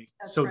Academy.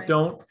 That's so right.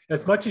 Don't,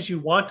 as much as you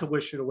want to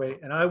wish it away.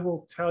 And I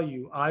will tell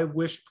you, I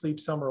wished plebe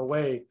summer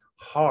away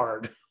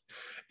hard.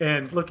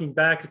 And looking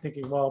back and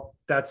thinking, well,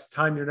 that's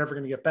time you're never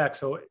going to get back.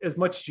 So as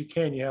much as you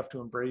can, you have to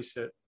embrace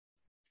it.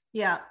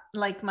 Yeah.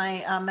 Like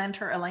my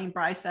mentor, Elaine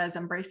Bryce, says,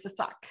 embrace the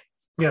suck.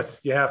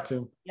 Yes, you have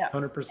to. Yeah.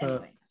 100%.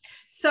 Anyway.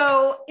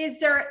 So is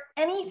there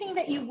anything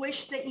that you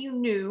wish that you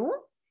knew?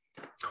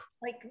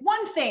 Like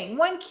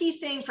one key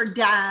thing for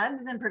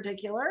dads in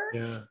particular,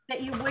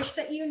 that you wish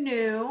that you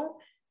knew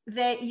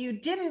that you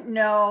didn't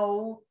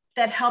know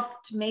that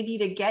helped maybe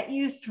to get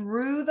you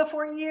through the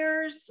 4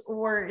 years?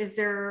 Or is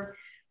there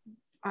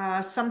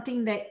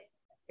something that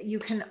you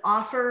can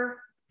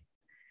offer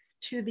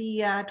to the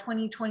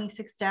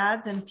 2026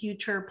 dads and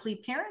future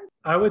plebe parents?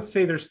 I would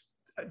say there's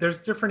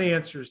different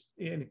answers,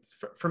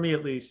 for me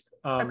at least.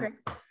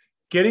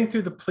 Getting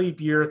through the plebe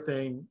year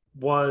thing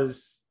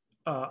was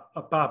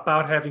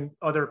about having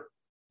other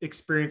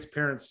experienced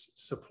parents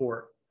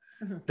support.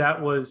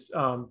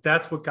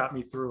 That's what got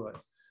me through it,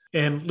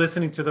 and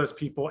listening to those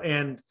people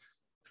and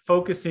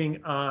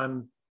focusing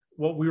on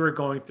what we were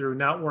going through,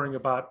 not worrying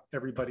about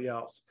everybody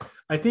else.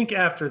 I think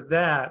after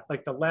that,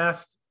 like the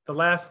last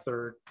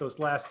third, those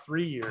last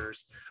 3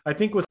 years, I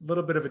think was a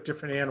little bit of a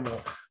different animal.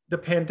 The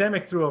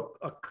pandemic threw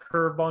a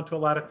curveball into a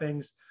lot of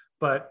things,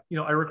 but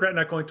I regret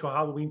not going to a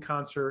Halloween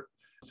concert.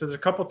 So there's a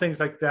couple things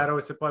like that. I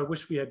always said, well, I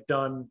wish we had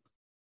done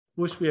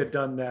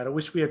that. I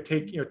wish we had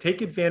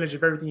take advantage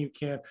of everything you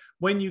can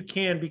when you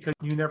can, because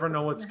you never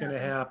know what's going to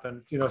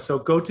happen. So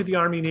go to the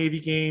Army Navy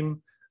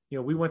game.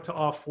 We went to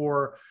all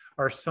 4.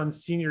 Our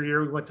son's senior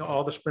year, we went to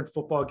all the sprint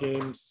football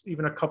games,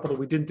 even a couple that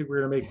we didn't think we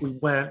were going to make. We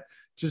went.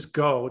 Just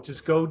go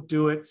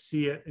do it,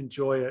 see it,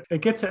 enjoy it.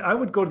 I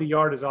would go to the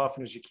yard as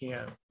often as you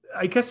can.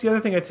 I guess the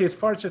other thing I'd say, as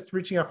far as just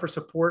reaching out for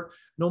support,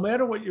 no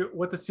matter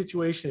what the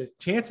situation is,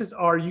 chances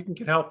are you can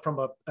get help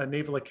from a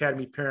Naval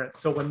Academy parent.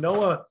 So when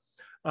Noah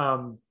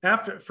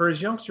After for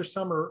his youngster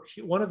summer,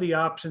 one of the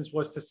options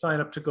was to sign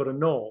up to go to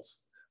Knowles,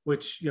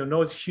 which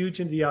Knowles is huge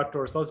into the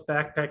outdoors, loves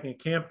backpacking and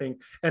camping.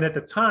 And at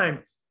the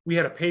time, we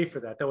had to pay for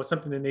that. That was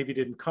something the Navy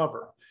didn't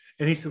cover.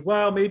 And he said,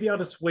 "Well, maybe I'll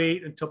just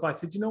wait until." I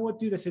said, "You know what,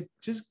 dude?" I said,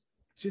 "Just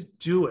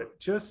do it.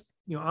 Just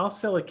I'll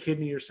sell a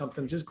kidney or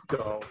something. Just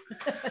go."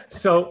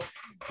 So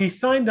he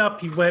signed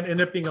up. He went.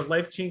 Ended up being a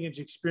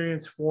life-changing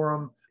experience for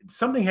him.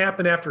 Something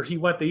happened after he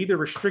went. They either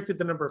restricted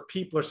the number of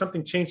people or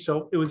something changed.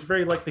 So it was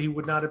very likely he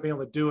would not have been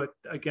able to do it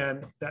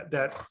again.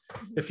 That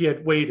if he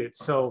had waited.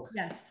 So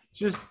yes,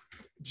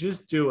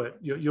 just do it.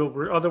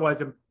 You'll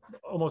otherwise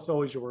almost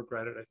always you'll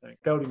regret it. I think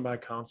that would be my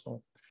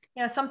counsel.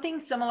 Yeah, something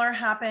similar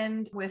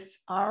happened with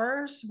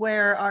ours,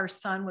 where our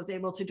son was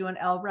able to do an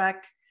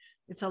LREC.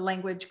 It's a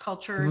language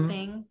culture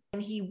thing.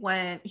 And he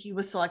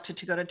was selected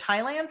to go to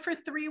Thailand for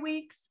 3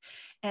 weeks.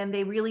 And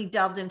they really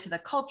delved into the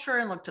culture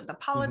and looked at the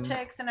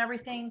politics and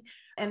everything.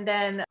 And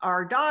then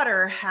our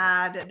daughter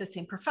had the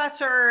same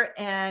professor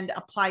and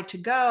applied to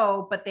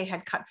go, but they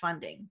had cut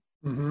funding.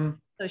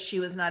 So she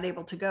was not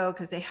able to go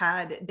because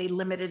they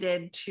limited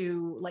it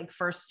to like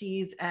first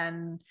C's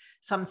and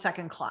some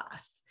second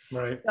class.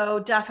 Right. So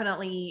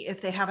definitely,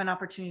 if they have an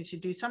opportunity to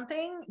do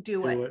something,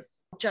 do it.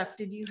 Jeff,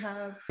 did you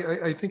have?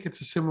 I think it's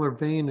a similar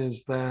vein,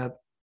 is that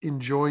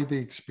enjoy the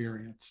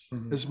experience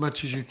as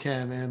much as you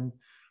can. And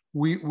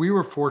we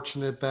were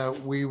fortunate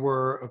that we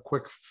were a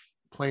quick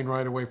plane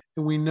ride away.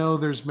 And we know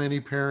there's many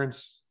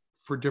parents,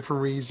 for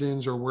different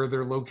reasons or where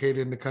they're located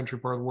in the country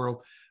part of the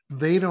world,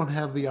 they don't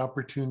have the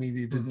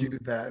opportunity to do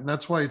that. And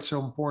that's why it's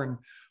so important.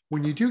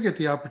 When you do get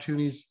the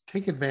opportunities,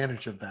 take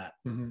advantage of that.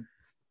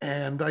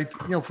 And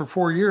for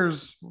 4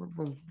 years,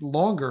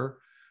 longer,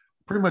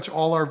 pretty much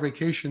all our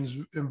vacations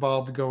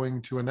involved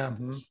going to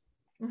Annapolis.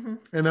 And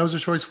that was a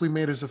choice we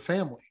made as a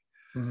family.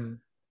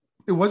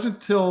 It wasn't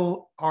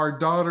until our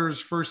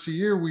daughter's first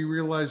year we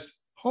realized,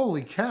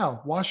 holy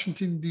cow,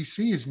 Washington,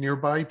 D.C. is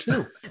nearby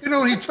too.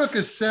 It took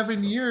us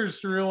 7 years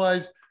to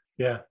realize,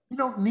 you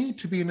don't need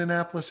to be in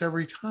Annapolis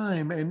every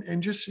time,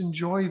 and just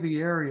enjoy the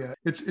area.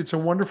 It's a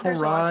wonderful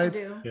ride.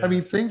 I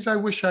mean, things I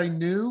wish I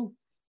knew.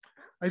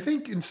 I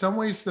think in some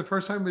ways the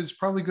first time is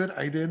probably good.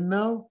 I didn't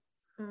know,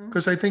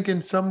 because I think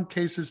in some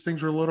cases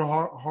things were a little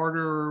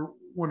harder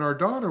when our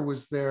daughter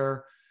was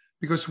there,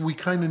 because we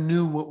kind of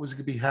knew what was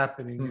going to be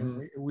happening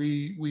and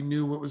we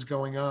knew what was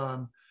going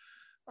on.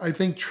 I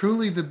think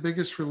truly the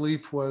biggest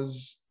relief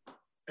was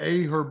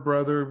her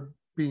brother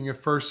being a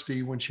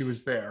firstie when she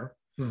was there.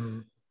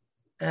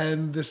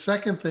 And the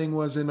second thing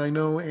was, and I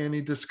know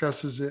Annie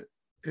discusses it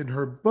in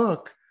her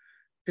book,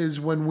 is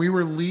when we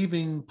were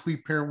leaving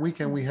Plebe Parent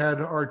Weekend, we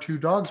had our 2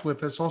 dogs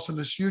with us. Also,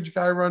 this huge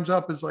guy runs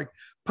up, is like,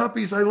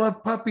 "Puppies, I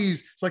love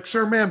puppies." It's like,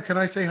 "Sir, ma'am, can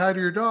I say hi to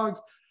your dogs?"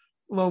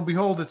 Lo and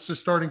behold, it's the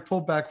starting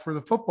fullback for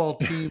the football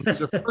team.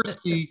 He's a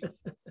firstie.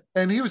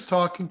 And he was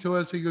talking to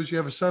us. He goes, "You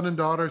have a son and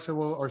daughter?" I said,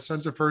 "Well, our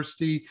son's a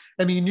firstie."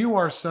 And he knew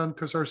our son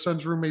because our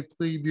son's roommate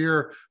plebe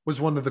year was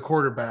one of the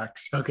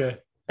quarterbacks. Okay.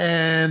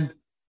 And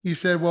he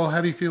said, "Well,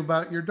 how do you feel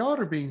about your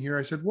daughter being here?"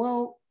 I said,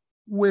 "Well,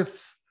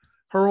 with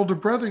her older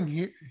brother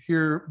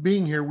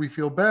being here, we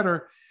feel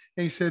better."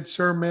 And he said,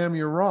 "Sir, ma'am,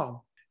 you're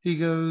wrong." He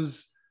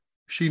goes,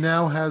 "She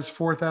now has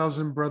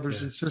 4,000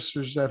 brothers and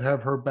sisters that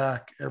have her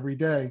back every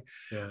day."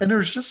 And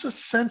there's just a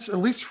sense, at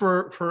least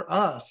for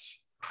us,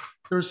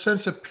 there's a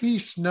sense of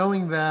peace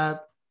knowing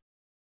that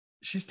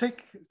she's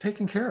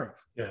taken care of.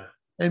 Yeah.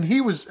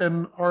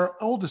 And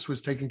our oldest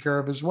was taken care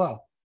of as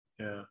well.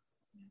 Yeah.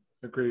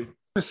 Agreed.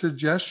 A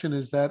suggestion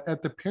is that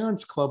at the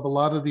Parents Club, a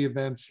lot of the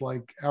events,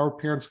 like our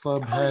Parents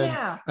Club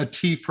had a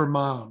tea for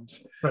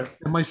moms. Right.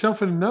 And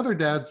myself and another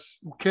dad's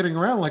kidding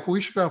around, like,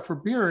 we should go out for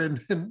beer.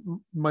 And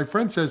my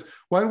friend says,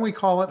 "Why don't we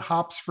call it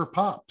Hops for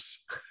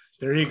Pops?"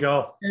 There you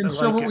go. And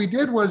so what we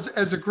did was,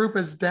 as a group,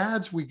 as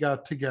dads, we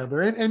got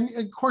together. And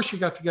of course, you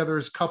got together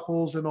as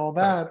couples and all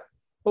that. Right.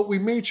 But we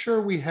made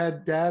sure we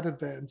had dad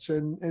events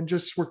and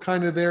just were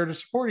kind of there to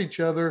support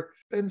each other.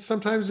 And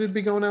sometimes it'd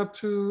be going out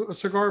to a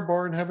cigar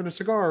bar and having a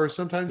cigar, or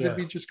sometimes it'd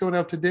be just going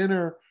out to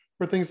dinner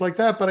or things like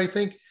that. But I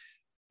think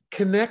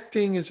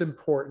connecting is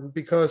important,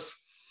 because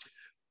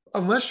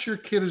unless your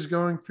kid is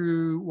going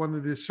through one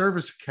of the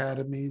service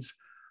academies,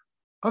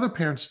 other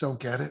parents don't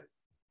get it.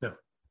 No.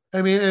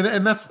 I mean,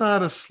 and that's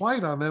not a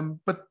slight on them,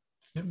 but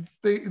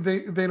they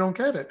don't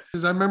get it.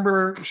 Because I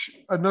remember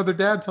another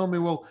dad telling me,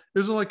 "Well,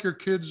 isn't it like your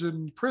kid's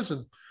in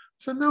prison?" I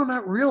said, "No,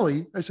 not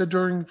really." I said,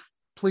 "During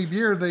plebe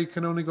year, they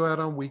can only go out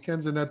on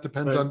weekends, and that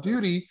depends on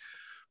duty."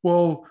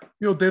 "Well,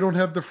 they don't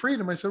have the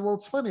freedom." I said, "Well,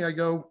 it's funny." I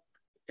go,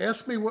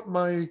 "Ask me what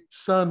my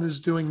son is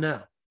doing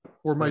now,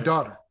 or my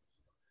daughter."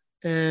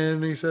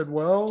 And he said,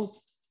 "Well,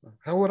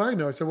 how would I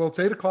know?" I said, "Well, it's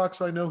 8:00,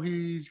 so I know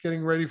he's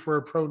getting ready for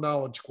a pro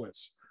knowledge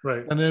quiz."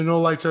 Right. And then no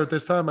lights out at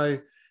this time.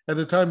 At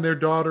the time, their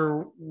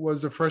daughter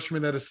was a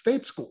freshman at a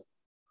state school.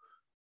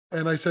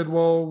 And I said,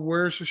 "Well,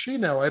 where's she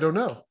now?" "I don't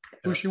know."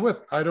 "Who's she with?"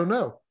 "I don't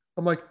know."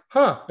 I'm like,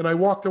 "Huh." And I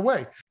walked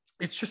away.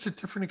 It's just a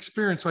different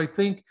experience. So I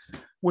think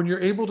when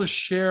you're able to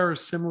share a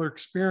similar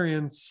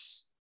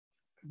experience,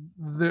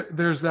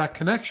 there's that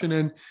connection.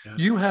 And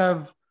you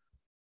have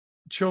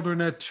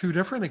children at two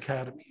different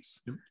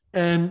academies. Yep.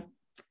 And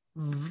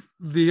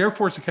the Air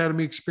Force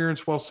Academy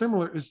experience, while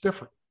similar, is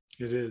different.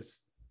 It is.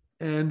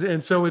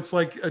 And so it's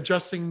like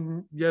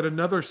adjusting yet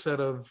another set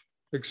of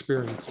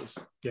experiences.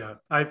 Yeah,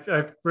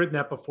 I've written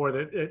that before,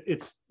 that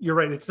it's, you're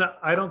right. It's not,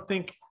 I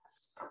think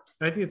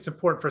it's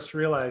important for us to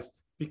realize,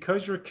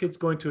 because your kid's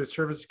going to a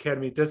service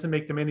academy, it doesn't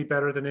make them any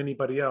better than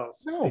anybody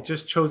else. No. They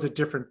just chose a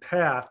different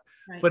path,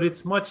 Right. but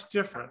it's much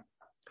different.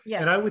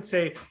 Yes. And I would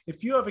say,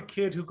 if you have a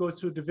kid who goes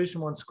to a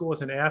Division I school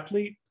as an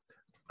athlete,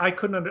 I've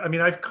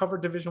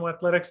covered Division I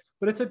athletics,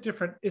 but it's a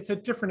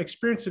different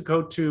experience to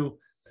go to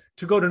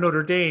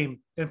Notre Dame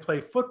and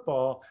play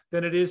football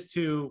than it is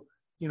to,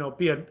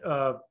 be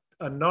a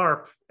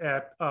NARP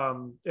at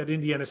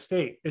Indiana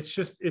State. It's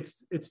just,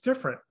 it's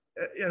different.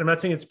 And I'm not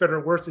saying it's better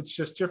or worse. It's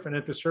just different.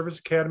 At the service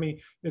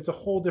academy, it's a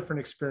whole different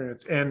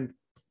experience. And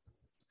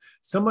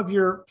some of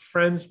your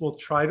friends will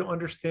try to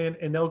understand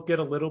and they'll get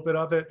a little bit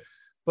of it,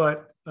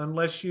 but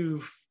unless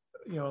you've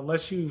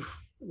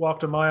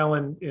walked a mile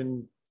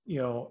in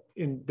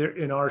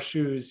our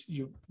shoes,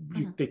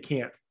 they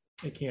can't.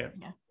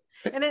 Yeah.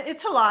 And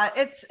it's a lot.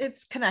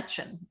 It's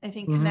connection. I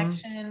think Mhm.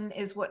 connection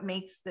is what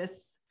makes this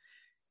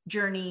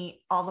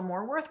journey all the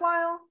more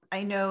worthwhile.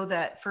 I know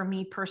that for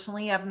me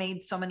personally, I've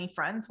made so many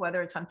friends,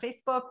 whether it's on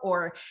Facebook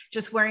or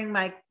just wearing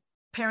my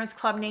parents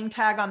club name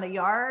tag on the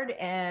yard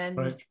and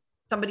Right.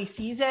 somebody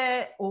sees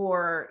it,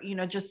 or,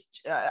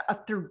 just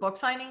through book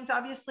signings,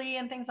 obviously,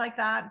 and things like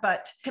that.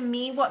 But to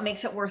me, what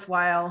makes it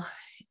worthwhile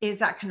is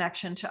that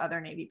connection to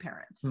other Navy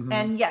parents. Mhm.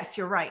 And yes,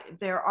 you're right.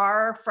 There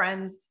are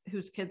friends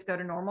whose kids go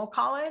to normal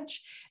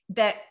college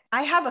that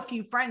I have a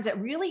few friends that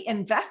really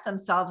invest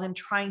themselves in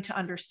trying to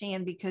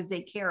understand because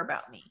they care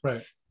about me.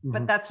 Right.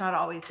 But that's not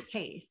always the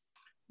case.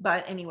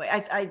 But anyway,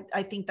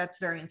 I think that's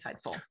very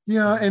insightful.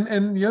 Yeah.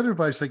 And the other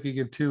advice I could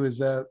give too is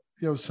that,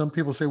 some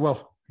people say,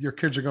 well, your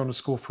kids are going to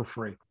school for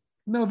free.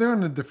 No, they're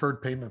in a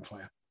deferred payment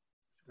plan.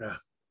 Yeah.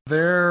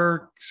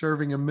 They're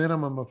serving a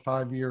minimum of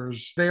 5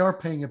 years. They are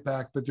paying it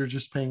back, but they're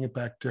just paying it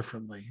back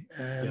differently.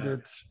 And Yeah.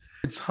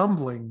 it's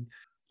humbling.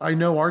 I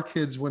know our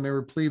kids, when they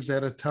were plebes, they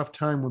had a tough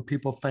time when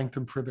people thanked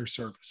them for their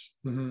service,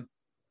 Mhm.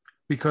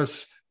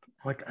 because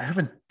like, I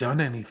haven't done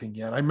anything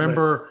yet. I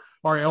remember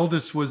our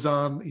eldest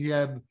he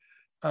had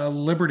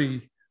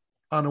Liberty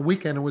on a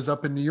weekend and was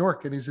up in New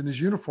York, and he's in his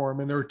uniform,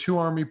 and there were two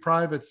Army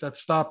privates that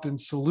stopped and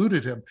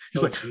saluted him.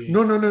 He's Oh, like, geez.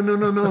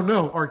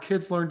 no. Our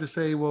kids learned to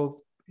say,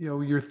 well,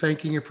 you're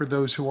thanking it for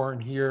those who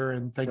aren't here,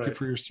 and thank you Right.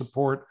 for your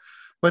support.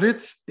 But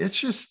it's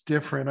just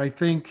different. I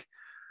think,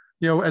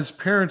 as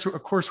parents,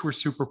 of course, we're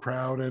super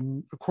proud.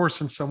 And of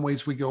course, in some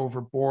ways we go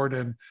overboard,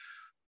 and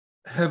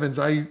heavens,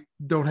 I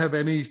don't have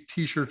any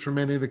t-shirts from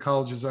any of the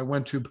colleges I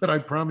went to, but I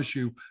promise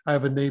you, I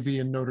have a Navy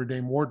and Notre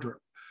Dame wardrobe.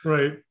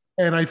 Right.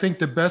 And I think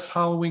the best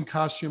Halloween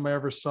costume I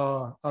ever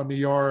saw on the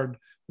yard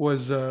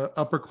was an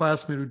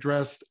upperclassman who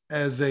dressed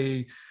as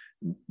a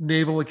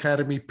Naval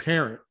Academy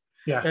parent.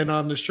 Yeah. And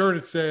on the shirt,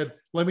 it said,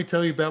 let me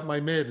tell you about my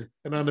mid.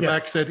 And on the Yeah.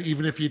 back said,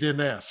 even if you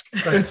didn't ask.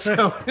 Right. And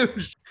so it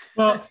was,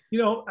 Well,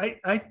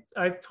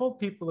 I've told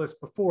people this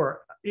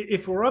before.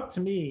 If it were up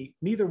to me,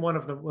 neither one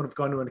of them would have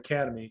gone to an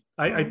academy.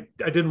 I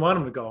didn't want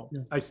them to go.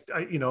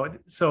 Yeah.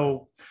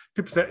 So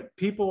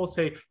people will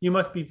say, you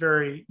must be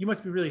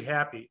really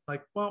happy.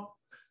 Like, well,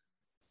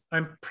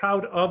 I'm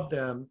proud of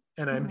them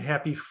and I'm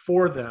happy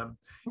for them.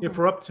 If it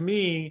were up to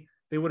me,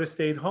 they would have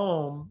stayed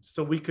home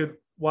so we could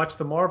watch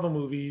the Marvel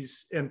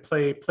movies and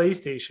play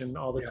PlayStation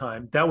all the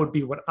time. That would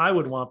be what I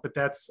would want, but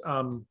that's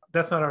not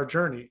our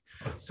journey.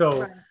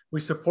 So we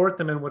support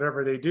them in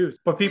whatever they do.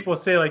 But people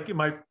say, like,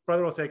 my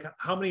brother will say,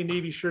 how many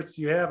Navy shirts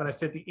do you have? And I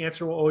said, the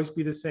answer will always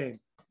be the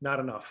same. Not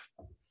enough.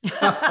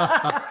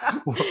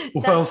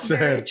 Well That's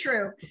very said.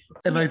 true.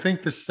 And I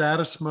think the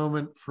saddest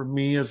moment for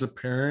me as a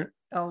parent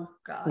Oh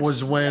gosh.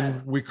 was when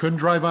Yes. we couldn't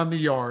drive on the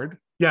yard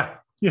Yeah.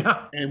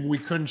 Yeah. and we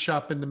couldn't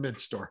shop in the mid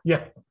store.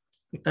 Yeah.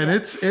 And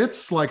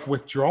it's like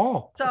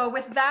withdrawal. So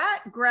with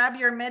that, grab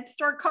your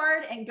mid-store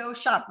card and go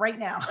shop right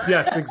now.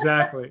 Yes,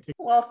 exactly.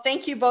 Well,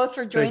 thank you both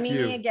for joining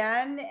you. me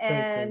again.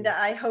 And Amy.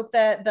 I hope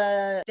that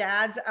the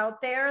dads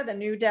out there, the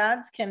new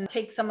dads, can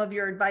take some of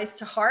your advice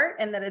to heart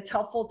and that it's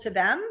helpful to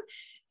them.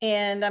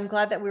 And I'm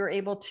glad that we were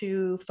able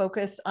to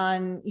focus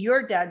on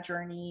your dad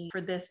journey for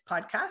this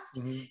podcast.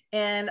 Mhm.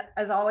 And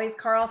as always,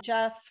 Carl,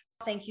 Jeff,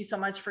 thank you so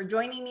much for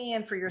joining me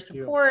and for your Thank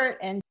you. support.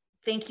 And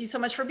thank you so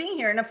much for being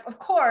here. And of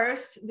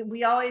course,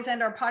 we always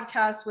end our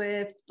podcast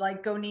with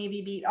like, go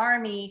Navy, beat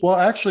Army. Well,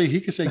 actually,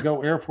 he could say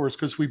go Air Force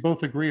because we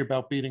both agree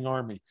about beating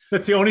Army.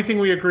 That's the only thing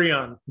we agree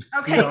on.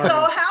 Okay, Beat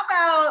so Army.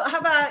 how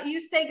about you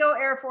say go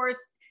Air Force,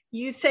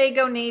 you say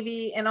go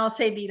Navy, and I'll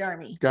say beat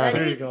Army. Got it.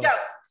 There you go.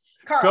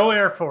 Carl. Go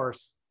Air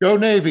Force. Go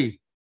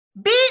Navy.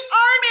 Beat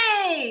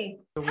Army.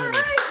 The All winner.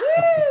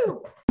 right,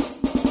 woo!